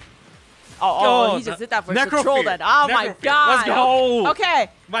take it out. Oh, he just did that for control then. Oh my god. Let's go. Okay.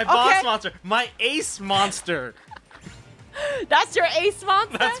 My boss monster. My ace monster. That's your ace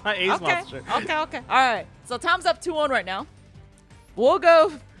monster? That's my ace monster. Okay. All right. So time's up 2-1 right now. We'll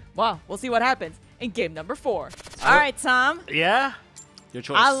go. Wow. We'll see what happens in game number 4. All right, Tom. Yeah? Your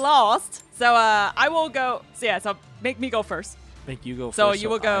choice. I lost. So I will go. So yeah, so make me go first. Make you go first. So you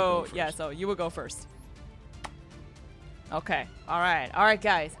will go. First. Yeah, so you will go first. Okay. All right,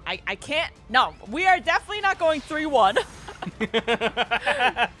 guys. I can't. No, we are definitely not going 3-1.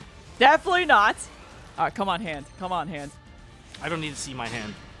 Definitely not. All right, come on, hand. I don't need to see my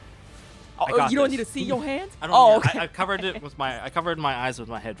hand. Oh, you don't need to see your hand? I don't. Okay. I covered it with my. I covered my eyes with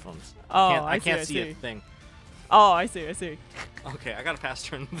my headphones. Oh, I can't see a thing. Oh, I see. Okay, I got a pass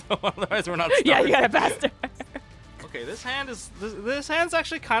turn though. Otherwise, we're not. Yeah, you got a pass turn. Okay, this hand's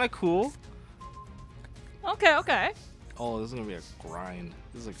actually kind of cool. Okay. Oh, this is gonna be a grind.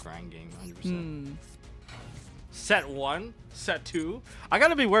 This is a grind game, 100%. Set 1, set 2. I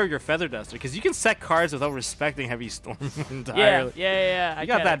gotta be aware of your Feather Duster because you can set cards without respecting Heavy Storm entirely. Yeah. You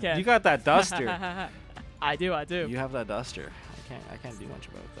got that duster. I do. You have that duster. I can't do much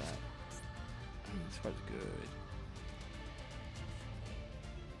about that. This card's good.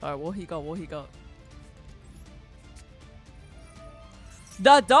 All right, will he go?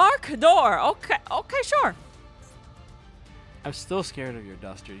 The Dark Door. Okay, sure. I'm still scared of your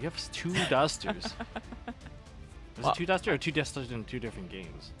duster. You have 2 dusters. Was it 2 dusters or 2 dusters in 2 different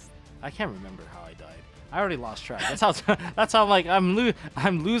games? I can't remember how I died. I already lost track. That's how like I'm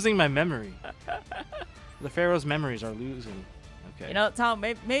losing my memory. The Pharaoh's memories are losing. Okay. You know, Tom,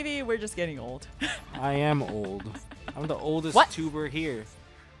 maybe we're just getting old. I am old. I'm the oldest tuber here.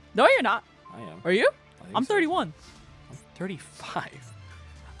 No, you're not. I am. Are you? I'm 31. I'm 35.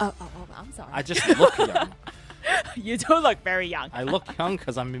 Oh, I'm sorry. I just look young. You do look very young. I look young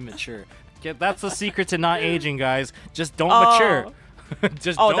because I'm immature. That's the secret to not aging, guys. Just don't mature.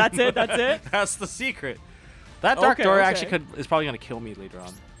 Just don't. That's it? That's the secret. That Dark Door actually is probably going to kill me later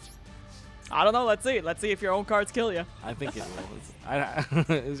on. I don't know. Let's see if your own cards kill you. I think it will.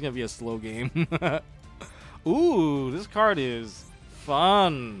 It's going to be a slow game. Ooh, this card is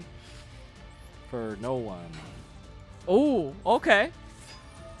fun for no one. Ooh, okay.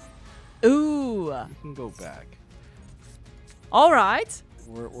 Ooh. You can go back. All right.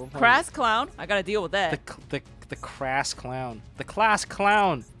 We're Crass Clown. I got to deal with that. The Crass Clown. The Class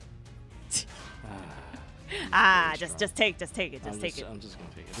Clown. Just take it. Take it. I'm just gonna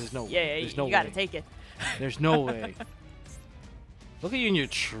take it. There's no way. Yeah, There's no you gotta way. take it. There's no way. Look at you and your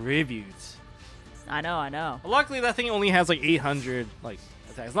tributes. I know. Well, luckily, that thing only has like 800 like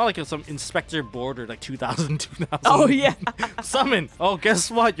attacks. It's not like some Inspector Border like 2,000. Oh yeah. Summon. Oh, guess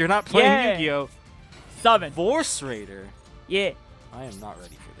what? You're not playing Yu-Gi-Oh. Summon. Force Raider. Yeah. I am not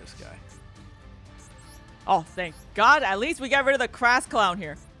ready for this guy. Oh, thank God. At least we got rid of the Crass Clown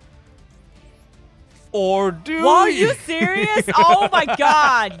here. Or do Whoa, are you serious? Oh my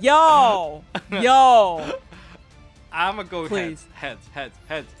God. Yo. I'm gonna go Please. Heads. Heads.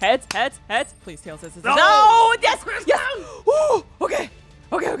 Please, tails. No! Yes. Ooh, okay.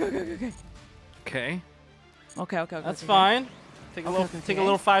 Okay. Okay. That's fine. Take a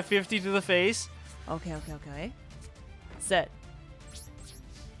little 550 to the face. Okay. Set.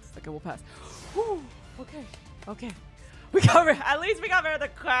 Okay, we'll pass. Whew. Okay. At least we got rid of the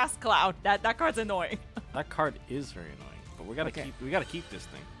Crass Clown. That card's annoying. That card is very annoying, but we gotta keep this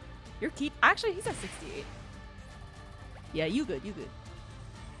thing. Your keep. Actually, he's at 68. Yeah, you good.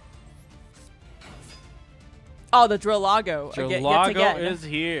 Oh, the Drillago. Drillago is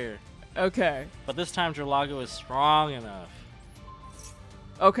here. Okay. But this time Drillago is strong enough.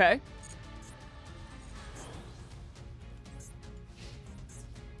 Okay.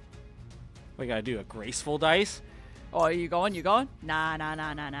 We gotta do a graceful dice. Oh, are you going?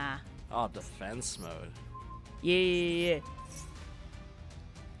 Nah. Oh, defense mode. Yeah.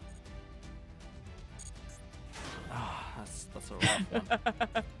 Oh, that's a rough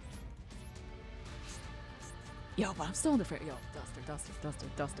one. Yo, but I'm still in the front. Yo,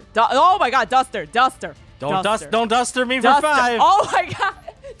 Duster. Oh my God, Duster. Don't duster me for Duster. 5. Oh my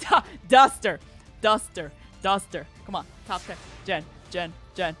God. Duster. Duster. Come on. Top 10. Jen.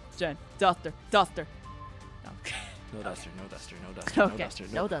 Duster. Okay. No duster, no duster, no duster, Okay, no duster.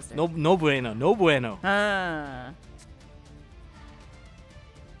 no duster. No bueno, no bueno.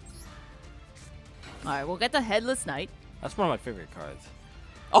 Alright, we'll get the Headless Knight. That's one of my favorite cards.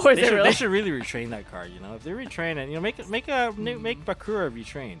 Oh, is They it should, really? they should really retrain that card, you know? If they retrain it, you know, make Bakura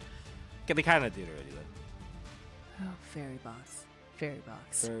retrained. Okay, they kind of did already, though. Oh, Fairy Box. Fairy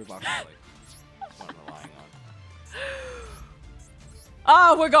Box. Fairy box, like, that's what I'm relying on.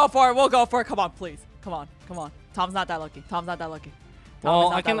 Oh, we'll go for it. We'll go for it. Come on, please. Come on. Tom's not that lucky. Tom is Well,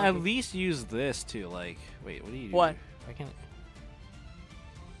 not I can that at lucky. least use this to, like, wait, what do you do? What?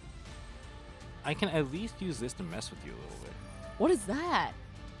 I can at least use this to mess with you a little bit. What is that?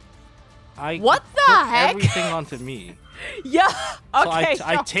 What the heck? Everything onto me. Yeah. So Okay.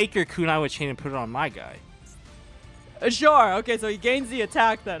 I take your Kunai chain and put it on my guy. Sure. Okay, so he gains the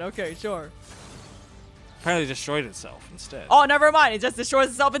attack then. Okay, sure. Apparently destroyed itself instead. Oh, never mind. It just destroys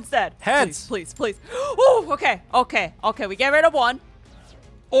itself instead. Heads. Please. Oh, okay. We get rid of one.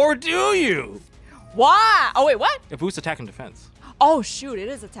 Or do you? Why? Oh, wait, what? It boosts attack and defense. Oh, shoot. It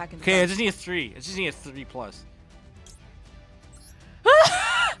is attacking. Okay, I just need a 3. I just need a 3 plus.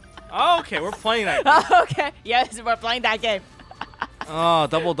 Okay, we're playing that game. Okay. Yes, we're playing that game. Oh,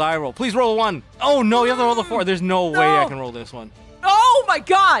 double die roll. Please roll a 1. Oh, no, you have to roll the 4. There's no way I can roll this one. Oh, my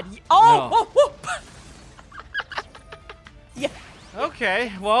God. Oh. No. Oh. Yeah.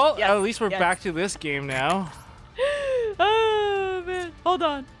 Okay, well, Yes, at least we're yes. back to this game now. Oh, man. Hold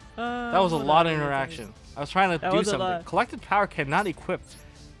on. That was a lot of interaction. I was trying to That do was a something. lot. Collected power cannot equip.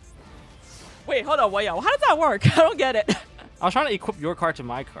 Wait, hold on. Wait, how does that work? I don't get it. I was trying to equip your card to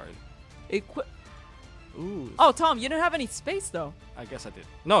my card. Ooh. Oh, Tom, you didn't have any space, though. I guess I did.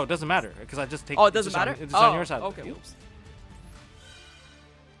 No, it doesn't matter because I just take. Oh, it it's doesn't just on- matter? It's on Oh, your side. okay, Of the oops.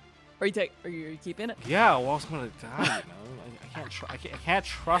 Are you keeping it? Yeah, well, I was gonna die. You know, I can't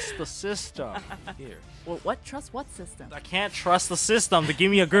trust the system here. Well, what? Trust what system? I can't trust the system to give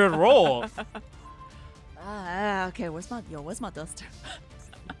me a good roll. Okay. Where's my duster?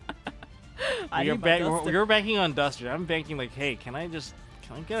 I need my duster. You're banking on Duster. I'm banking like, hey, can I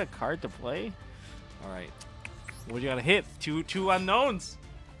get a card to play? All right. What you gotta hit? Two unknowns.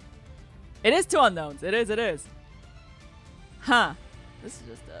 It is 2 unknowns. It is. Huh. This is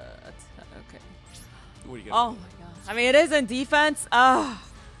just okay. What do you Oh my god. I mean, it is in defense.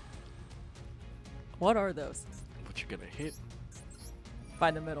 What are those? What you gonna hit?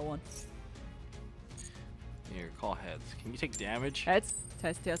 Find the middle one. Here, call heads. Can you take damage? Heads.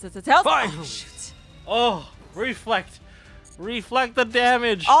 Tails. Fine. Oh, shoot. Oh, reflect the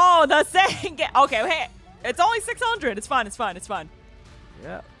damage. Oh, the second. Okay, hey, it's only 600. It's fine.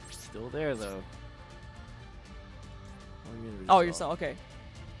 Yeah, still there though. What do you mean Oh, you're resolve? so okay.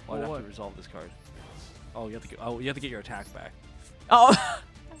 Well, I'd have what? to resolve this card. Oh, you have to get your attack back Oh.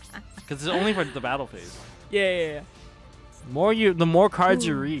 because it's only for the battle phase. Yeah. The more cards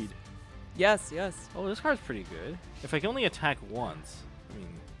you read. Yes. Oh, this card's pretty good. If I can only attack once, I mean,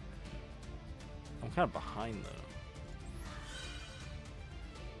 I'm kind of behind though.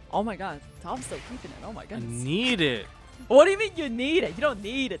 Oh my god, Tom's still keeping it. Oh my I goodness. need it. What do you mean you need it? You don't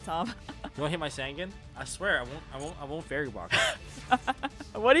need it, Tom. You want to hit my Sangan? I swear I won't fairy box it.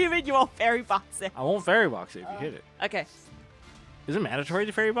 What do you mean you won't fairy box it? I won't fairy box it if you hit it. Okay. Is it mandatory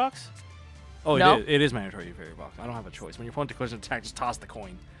to fairy box? Oh, No. it is mandatory to fairy box. I don't have a choice. When your opponent declares an attack, just toss the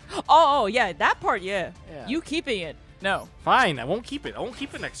coin. Oh yeah, that part, yeah. Yeah. You keeping it? No. Fine, I won't keep it. I won't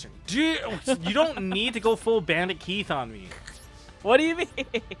keep it next turn. You don't need to go full Bandit Keith on me. What do you mean?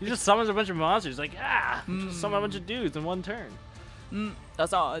 You just summons a bunch of monsters. Like, just summon a bunch of dudes in one turn.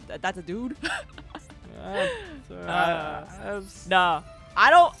 That's all. That's a dude. That's- Nah, I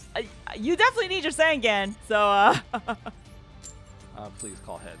don't. You definitely need your Sangan. So please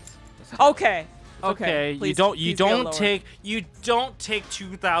call heads. okay. Okay. Please, You please go lower. don't take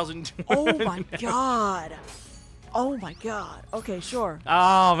 2,000. Oh my god. Oh my god. Okay, sure.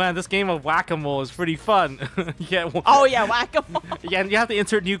 Oh man, this game of whack-a-mole is pretty fun. Oh yeah, whack-a-mole. Yeah, you have to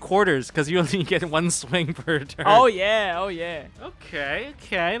insert new quarters because you only get one swing per turn. Oh yeah. Okay.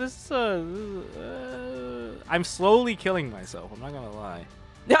 This is I'm slowly killing myself. I'm not gonna lie.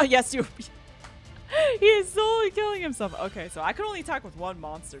 No, yes you. He is slowly killing himself. Okay, so I can only attack with one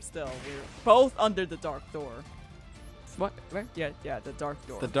monster still. We're both under the dark door. What? Where? Yeah, the dark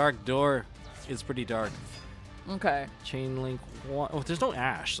door. The dark door is pretty dark. Okay. Chain link 1. Oh, there's no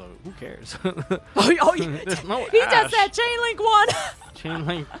Ash, so who cares? Oh, There's no he Ash. just said chain link 1. Chain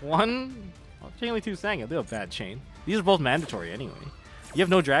link 1? Well, chain link 2 Sanga. They have a bad chain. These are both mandatory anyway. You have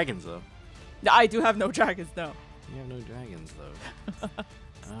no dragons, though. I do have no dragons, no. You have no dragons, though. What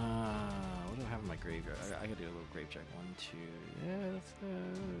do I have in my graveyard. I gotta do a little grave check. 1, 2. Yeah, that's,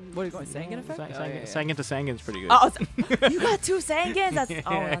 What are you going, Sangan effect? Sangan to Sangan's pretty good. Oh, you got 2 Sangans. That's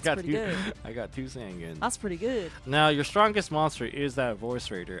pretty good. I got 2 Sangans. That's pretty good. Now your strongest monster is that Voice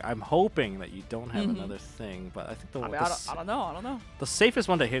Raider. I'm hoping that you don't have another thing, but I think I don't know. the safest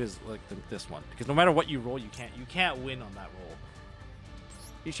one to hit is like this one, because no matter what you roll, you can't win on that roll.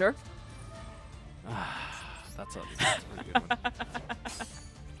 You sure? That's a pretty good one.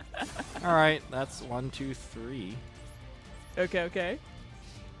 All right, that's 1, 2, 3. Okay.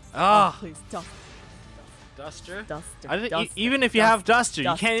 Ah, Oh, please, Duster. Duster. Even if you have Duster,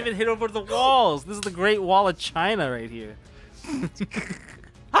 you can't even hit over the walls. This is the Great Wall of China right here. What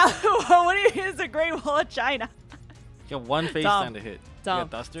do you mean? It's a Great Wall of China. You got 1 face down to hit. You Tom,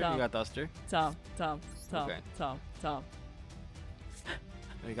 got Duster. Tom. You got Duster. Tom. Okay. Tom.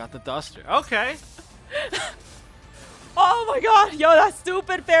 You got the Duster. Okay. Oh my god, yo, that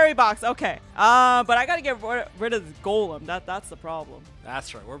stupid fairy box. Okay. But I gotta get rid of this golem. That's the problem.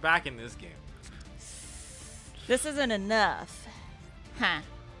 That's right. We're back in this game. This isn't enough. Huh.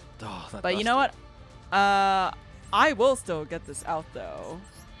 Oh, that But you know Duster. what? I will still get this out though.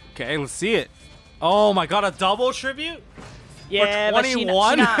 Okay, let's see it. Oh my god, a double tribute? Yeah, For but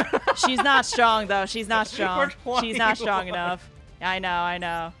 21? she's not strong though. She's not strong. For She's not 21. strong enough. I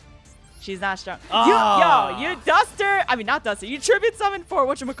know. She's not strong. Ah. You Duster. I mean, not Duster. You tribute summon for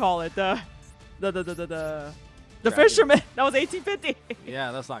whatchamacallit, the fisherman. That was 1850.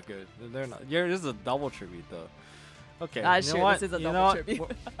 Yeah, that's not good. They're not. Yeah, this is a double tribute though. Okay. Ah, you know sure, what? this is a You know double what? tribute.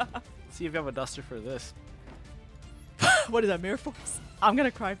 Let's see if you have a Duster for this. What is that, Mirror Force? I'm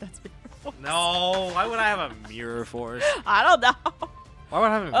gonna cry if that's Mirror Force. No, why would I have a Mirror Force? I don't know. Why would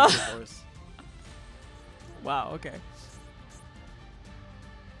I have a Mirror Force? Wow. Okay.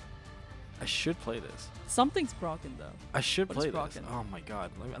 I should play this. Something's broken though. I should What play is this. broken? Oh my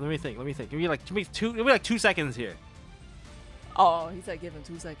god. Let me think. Give me like 2 seconds here. Oh, he said give him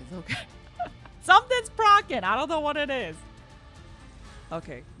 2 seconds. Okay. Something's broken. I don't know what it is.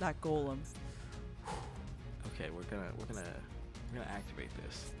 Okay, that golem. Okay, we're gonna activate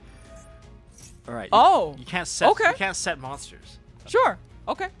this. All right. Oh. You can't set. Okay. You can't set monsters. Sure.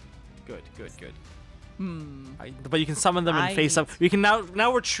 Okay. Good. Hmm. But you can summon them and face up. We can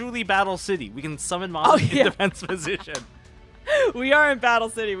now we're truly Battle City. We can summon Oh, monsters yeah. in defense position. We are in Battle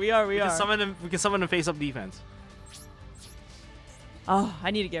City. We are. We can summon them face up defense. Oh, I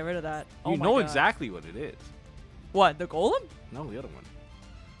need to get rid of that. Oh You my know God. exactly what it is. What? The golem? No, the other one.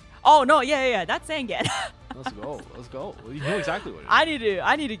 Oh no, yeah. That's Sangan. Let's go. You know exactly what it is.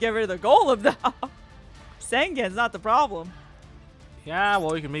 I need to get rid of the golem though. Sangan's not the problem. Yeah,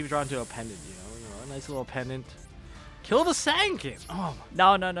 well, you can maybe draw into a pendant. You know, a nice little pendant. Kill the Sangan. Oh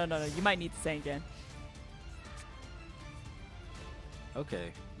my. No. You might need the Sangan.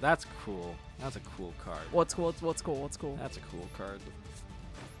 Okay, that's cool. That's a cool card. What's cool? That's a cool card.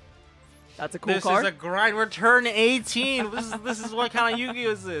 That's a cool This card. is a grind. We're turn 18. This is what kind of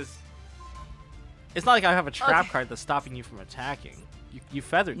Yu-Gi-Oh is this? It's not like I have a trap card that's stopping you from attacking. You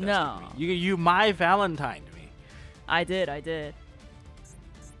feathered dusted me. You my Valentine to me. I did.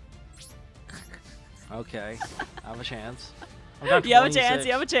 Okay, I have a chance. I'm down You have a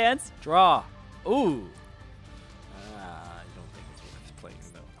 26. chance. Draw. Ooh. I don't think it's worth playing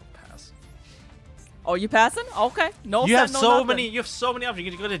though. I'll pass. Oh, you passing? Okay. No. You have set, no so nothing. many. You have so many options.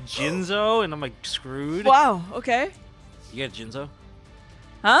 You can go to Jinzo, and I'm like screwed. Wow. Okay. You get a Jinzo?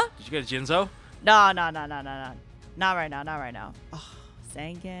 Huh? Did you get a Jinzo? No. Not right now. Oh,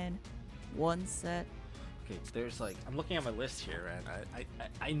 Sangan. One set. Okay, there's like I'm looking at my list here, and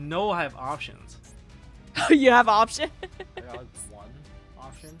I know I have options. You have option? I got like one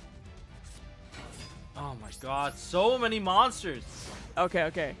option. Oh my god, so many monsters.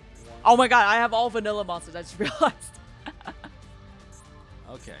 Okay. Oh my god, I have all vanilla monsters. I just realized.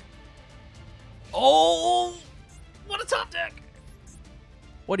 Okay. Oh, what a top deck!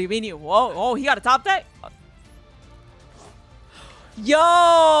 What do you mean Whoa, oh, he got a top deck? Yo,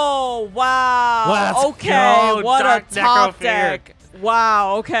 wow. Let's okay, go, what Dark a top Necrophiliac. deck.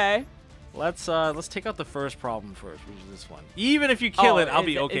 Wow, okay. Let's take out the first problem first, which is this one. Even if you kill it, I'll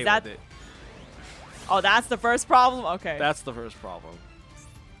be okay with it. Oh, that's the first problem? Okay. That's the first problem.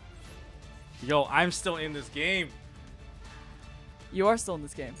 Yo, I'm still in this game. You are still in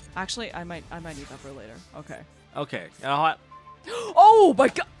this game. Actually, I might need that for later. Okay. Okay, you know what? Oh my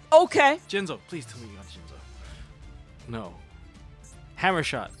god. Okay. Jinzo, please tell me you got Jinzo. No. Hammer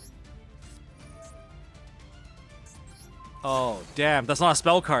shot. Oh, damn. That's not a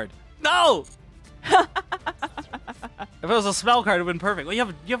spell card. No! If it was a spell card, it would have been perfect. Well, you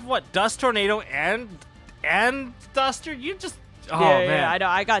have what? Dust Tornado and Duster? You just Oh yeah, man, I know.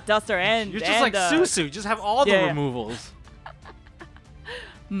 I got Duster and you're just like Susu. Just have all the yeah. removals.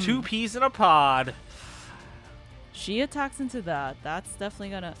 2 peas in a pod. She attacks into that. That's definitely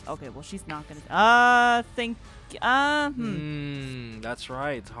gonna. Okay, well she's not gonna. That's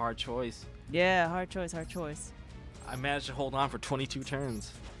right. It's a hard choice. Yeah, hard choice. Hard choice. I managed to hold on for 22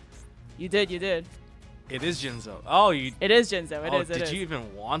 turns. You did. You did. It is Jinzo. Oh, you. It is Jinzo. It is. Did you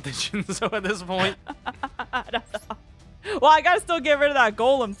even want the Jinzo at this point? I don't know. Well, I gotta still get rid of that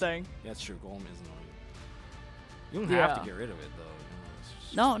golem thing. Yeah, that's true. Golem is annoying. You don't have to get rid of it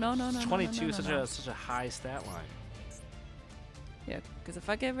though. No. 22 is such a high stat line. Yeah, because if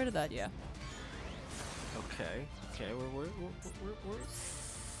I get rid of that, yeah. Okay. We're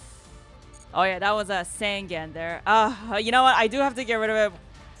Oh yeah, that was a Sangan there. You know what? I do have to get rid of it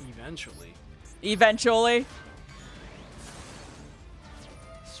eventually. eventually.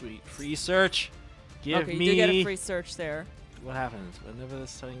 Sweet. Free search. Give Okay, me. you do get a free search there. What happens whenever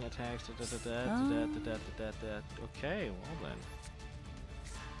this thing attacks? Okay, well then.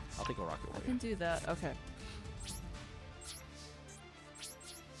 I'll take a rocket I warrior. can do that. Okay.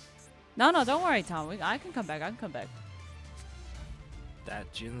 No, don't worry, Tom. I can come back.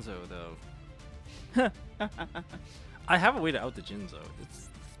 That Jinzo though. I have a way to out the Jinzo.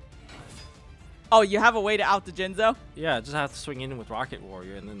 Oh, you have a way to out the Jinzo? Yeah, just have to swing in with Rocket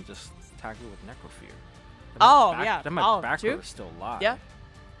Warrior and then just attack it with Necrofear. Then my back row is still alive. Yeah.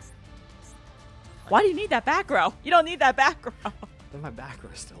 Why do you need that back row? You don't need that back row. Then my back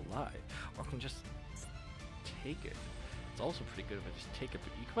row is still alive. Or I can just take it. It's also pretty good if I just take it,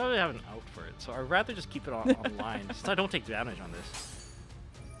 but you can probably have an out for it. So I'd rather just keep it online since I don't take damage on this.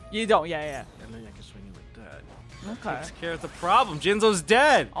 You don't, yeah. And then I can swing it like that. Okay. Takes care of the problem. Jinzo's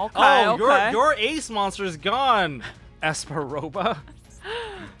dead. Okay, Oh, okay. your ace monster is gone, Esperoba.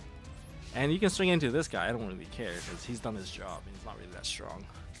 And you can swing into this guy. I don't really care because he's done his job. He's not really that strong.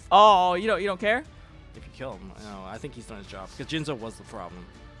 Oh, you don't care? If you kill him, no, I think he's done his job because Jinzo was the problem.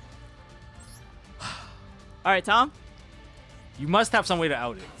 All right, Tom. You must have some way to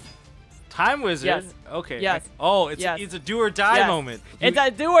out it. Time Wizard. Yes. Okay. Yes. It's a do or die moment. It's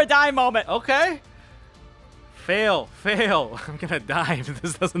a do or die moment. Okay. Fail. I'm gonna die if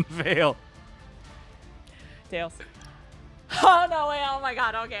this doesn't fail. Tails. Oh no! Wait! Oh my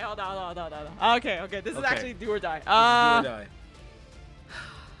God! Okay, hold on. Okay. This is actually do or die. This is do or die.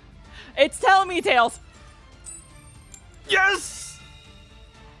 It's telling me Tails. Yes!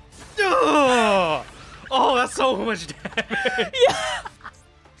 Ugh! Oh, that's so much damage. Yeah.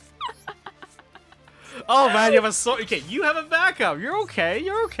 Oh man, you have a okay. You have a backup. You're okay.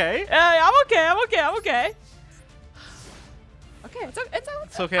 I'm okay. Okay, it's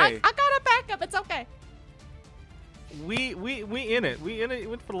okay. I got a backup. It's okay. We in it. We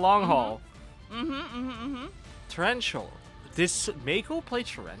went for the long haul. Torrential. Did Mako play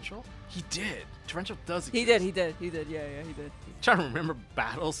Torrential? He did. Torrential does exist. He did. Yeah, he did. I'm trying to remember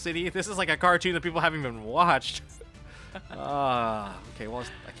Battle City. This is like a cartoon that people haven't even watched. Okay, well,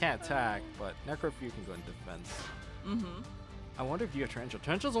 I can't attack, but Necrofear can go in defense. I wonder if you have Torrential.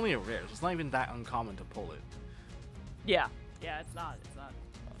 Torrential's only a rare, so it's not even that uncommon to pull it. Yeah, it's not.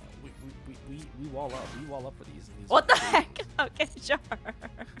 We wall up. We wall up with these. What the heck? Okay, sure.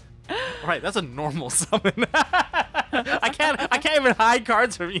 All right, that's a normal summon. I can't even hide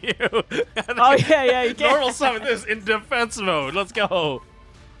cards from you. Oh yeah, you can. Normal summon this in defense mode. Let's go.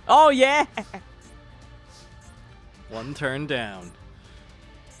 Oh yeah. One turn down.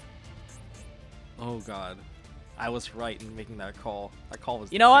 Oh god, I was right in making that call. That call was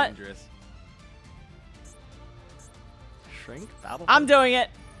dangerous. Shrink battle. I'm doing it.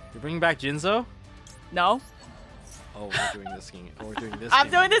 You're bringing back Jinzo? No. Oh, we're doing this game. Oh, we're doing this. I'm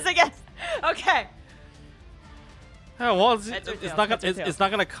doing this again. Okay. Oh well, it's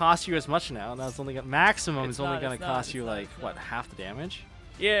not gonna cost you as much now. Now it's only maximum is only gonna cost you like what, half the damage?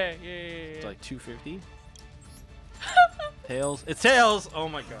 Yeah. It's like 250. Tails. It's Tails. Oh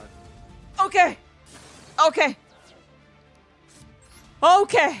my god. Okay.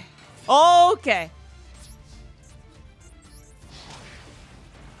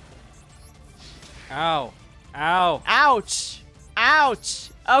 Ow. Ow. Ouch.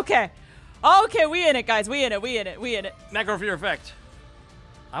 Okay, we in it, guys. We in it. Necrofear effect.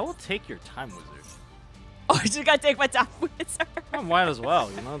 I will take your Time Wizard. Oh, you just gotta take my Time Wizard. I might as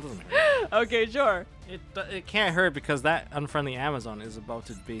well, you know, it doesn't hurt. Okay, sure. It can't hurt because that unfriendly Amazon is about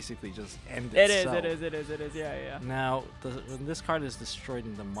to basically just end itself. It is. Yeah. Now, when this card is destroyed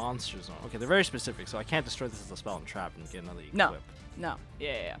in the monster zone. Okay, they're very specific, so I can't destroy this as a spell and trap and get another equip. No.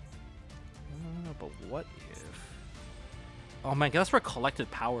 Yeah. But what if Oh man, that's where collected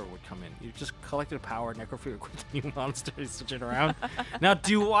power would come in. You just collected power, Necrophiliac with new monsters, switch it around. Now,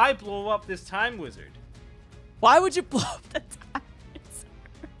 do I blow up this time wizard? Why would you blow up the time wizard?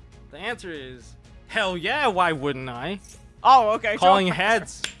 The answer is, hell yeah, why wouldn't I? Oh, okay. Calling sure.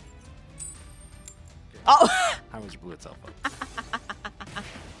 heads. Oh. Time wizard blew itself up.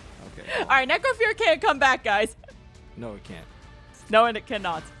 Okay. All right, Necrophiliac can't come back, guys. No, it can't. No, and it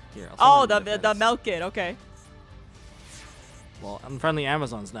cannot. Here, Oh, I'll send it the in defense. milk kid. Okay. Well, unfriendly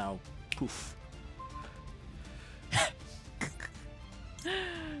Amazons now. Poof.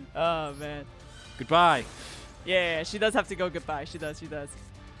 Oh man. Goodbye. Yeah, she does have to go goodbye. She does. She does.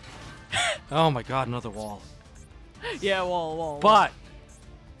 Oh my god, another wall. Yeah, wall. But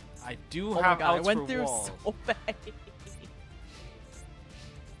I do Oh my have God, I outs went for through walls. so bad.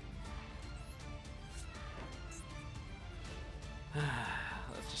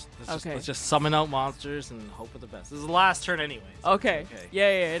 Okay. Let's just summon out monsters and hope for the best. This is the last turn anyway. So Okay. it's okay. Yeah,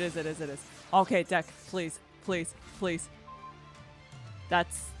 it is. Okay, deck, please.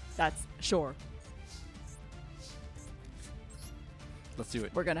 That's sure. Let's do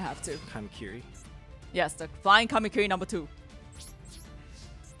it. We're gonna have to. Kamikiri. Yes, the flying Kamikiri number 2.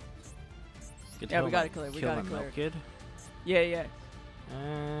 Good Yeah, to we kill gotta my- clear it, we kill gotta my clear milk it. kid. Yeah.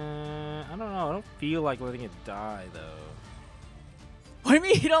 I don't know. I don't feel like letting it die though. What do you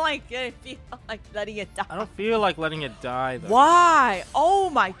mean you don't feel like letting it die? I don't feel like letting it die though. Why? Oh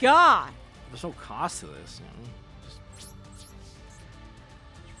my god. There's no cost to this. You know?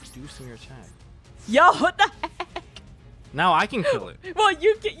 Just reducing your attack. Yo, what the heck? Now I can kill it. Well,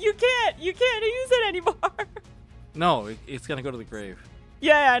 you can't use it anymore. No, it's gonna go to the grave.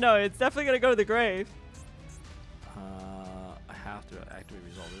 Yeah, I know. It's definitely gonna go to the grave. I have to activate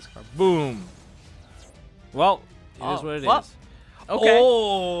resolve this card. Boom. Well, it is what it is. Okay.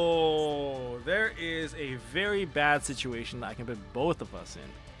 Oh, there is a very bad situation that I can put both of us in.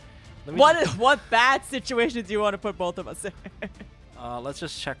 Let me What bad situation do you want to put both of us in? let's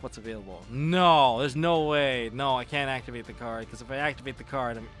just check what's available. No, there's no way. No, I can't activate the card because if I activate the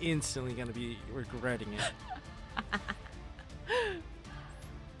card, I'm instantly gonna be regretting it.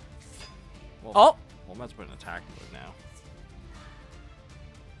 Well, let's put an attack mode now.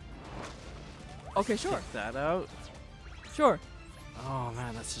 Okay, sure. Take that out. Sure. Oh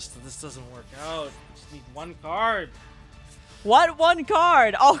man, this doesn't work out. I just need one card. What one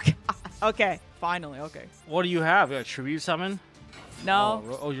card? Oh, God. Okay. Finally. Okay. What do you have? A tribute summon? No.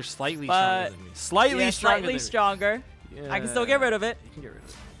 Oh, you're slightly But- stronger than me. Slightly stronger slightly than stronger. me. I can still get rid of it. You can get rid of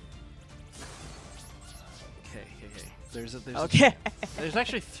it. Okay. Okay. There's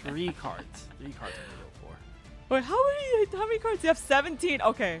actually 3 cards. 3 cards I can go for. Wait, how many cards do you have? 17.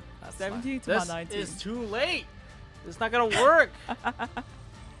 Okay. That's 17 fine. to about 19. This is too late. It's not gonna work.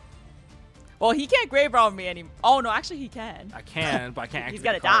 Well, he can't grave rob me anymore. Oh no, actually he can. I can, but I can't activate He's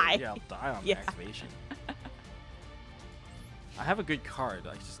gonna the card. die. Yeah, I'll die on Yeah. the activation. I have a good card.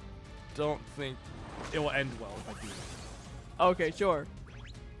 I just don't think it will end well if I do that. Okay, sure.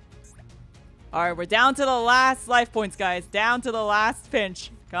 All right, we're down to the last life points, guys. Down to the last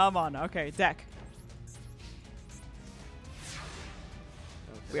pinch. Come on. Okay, deck.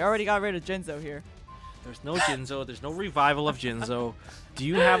 Okay. We already got rid of Jinzo here. There's no Jinzo. There's no revival of Jinzo. Do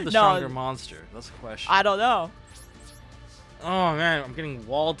you have the No. stronger monster? That's the question. I don't know. Oh man, I'm getting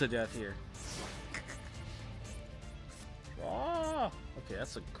walled to death here. Ah, okay,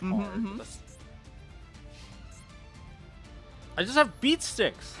 that's a card. mhm. That's... I just have beat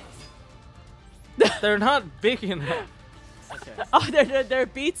sticks. They're not big enough. Okay. Oh, they're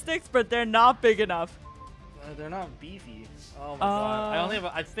beat sticks, but they're not big enough. They're not beefy. Oh my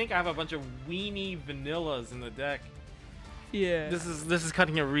god. I think I have a bunch of weenie vanillas in the deck. Yeah. This is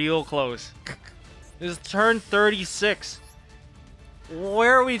cutting it real close. This is turn 36.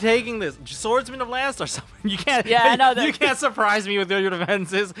 Where are we taking this? Swordsman of Lance or something? You can't. Yeah, I know that. You can't surprise me with your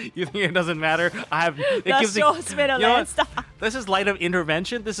defenses. You think it doesn't matter? I have. It That's gives me. Swordsman of You know Lance. what? Stop. This is light of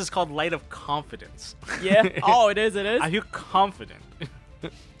intervention. This is called light of confidence. Yeah. Oh, it is. It is. I feel confident.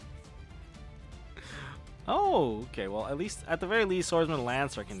 Oh, okay. Well, at the very least, Swordsman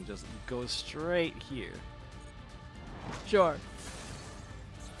Lancer can just go straight here. Sure.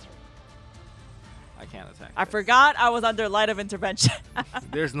 I can't attack. I that. forgot I was under light of intervention.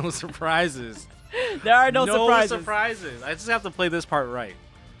 There's no surprises. There are no surprises. surprises. I just have to play this part right.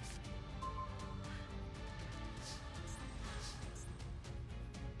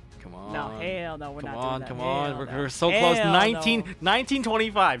 Come on. No, hell no, we're Come not on, doing that. come on. Hell no. We're so close. Hell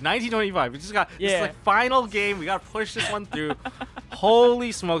 1925. 1925. We just got this is Yeah. like final game. We got to push this one through.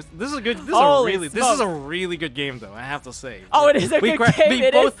 Holy smokes! This is a good. This is a really good game, though. I have to say. Oh, it is a good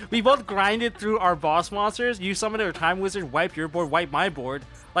game. We both grinded through our boss monsters. You summoned a time wizard, wiped your board, wiped my board.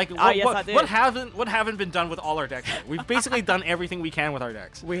 Like yes, I did. what haven't been done with all our decks? We've basically done everything we can with our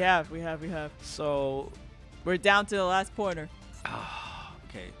decks. We have. So we're down to the last corner.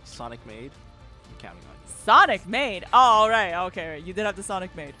 Okay, Sonic Maid. I'm counting on you. Sonic Maid. Oh, all right. Okay, right. You did have the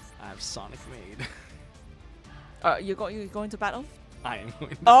Sonic Maid. I have Sonic Maid. You going to battle? I am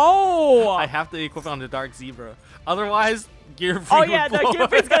going. Oh! I have to equip on the Dark Zebra. Otherwise, Gear Free. Oh yeah, the Gear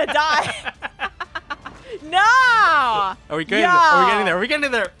Free's gonna die. No! Are we getting? Are we getting there? Are we getting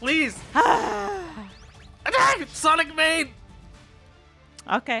there? Please! Attack! Sonic Maid!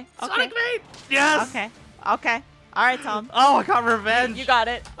 Okay. Sonic Maid! Yes! Okay. All right, Tom. Oh, I got revenge. You got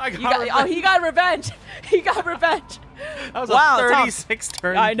it. I got revenge. Oh, he got revenge. He got revenge. That was a 36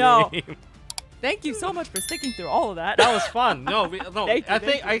 turn I know. game. Thank you so much for sticking through all of that. That was fun. No,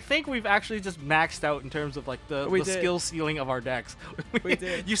 I think we've actually just maxed out in terms of like the skill ceiling of our decks. We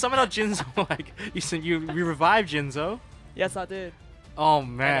did. You summoned out Jinzo, like you revived Jinzo. Yes, I did. Oh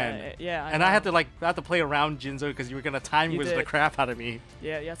man. Yeah. I had to play around Jinzo because you were gonna time wizard the crap out of me.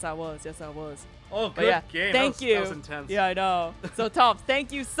 Yeah. Yes, I was. Oh, good game. Thank you. That was intense. Yeah, I know. So Tom,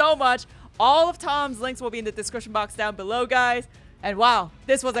 thank you so much. All of Tom's links will be in the description box down below, guys. And wow,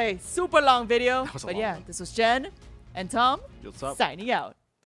 this was a super long video. That was a but long yeah, one. this was Jen and Tom What's up? signing out.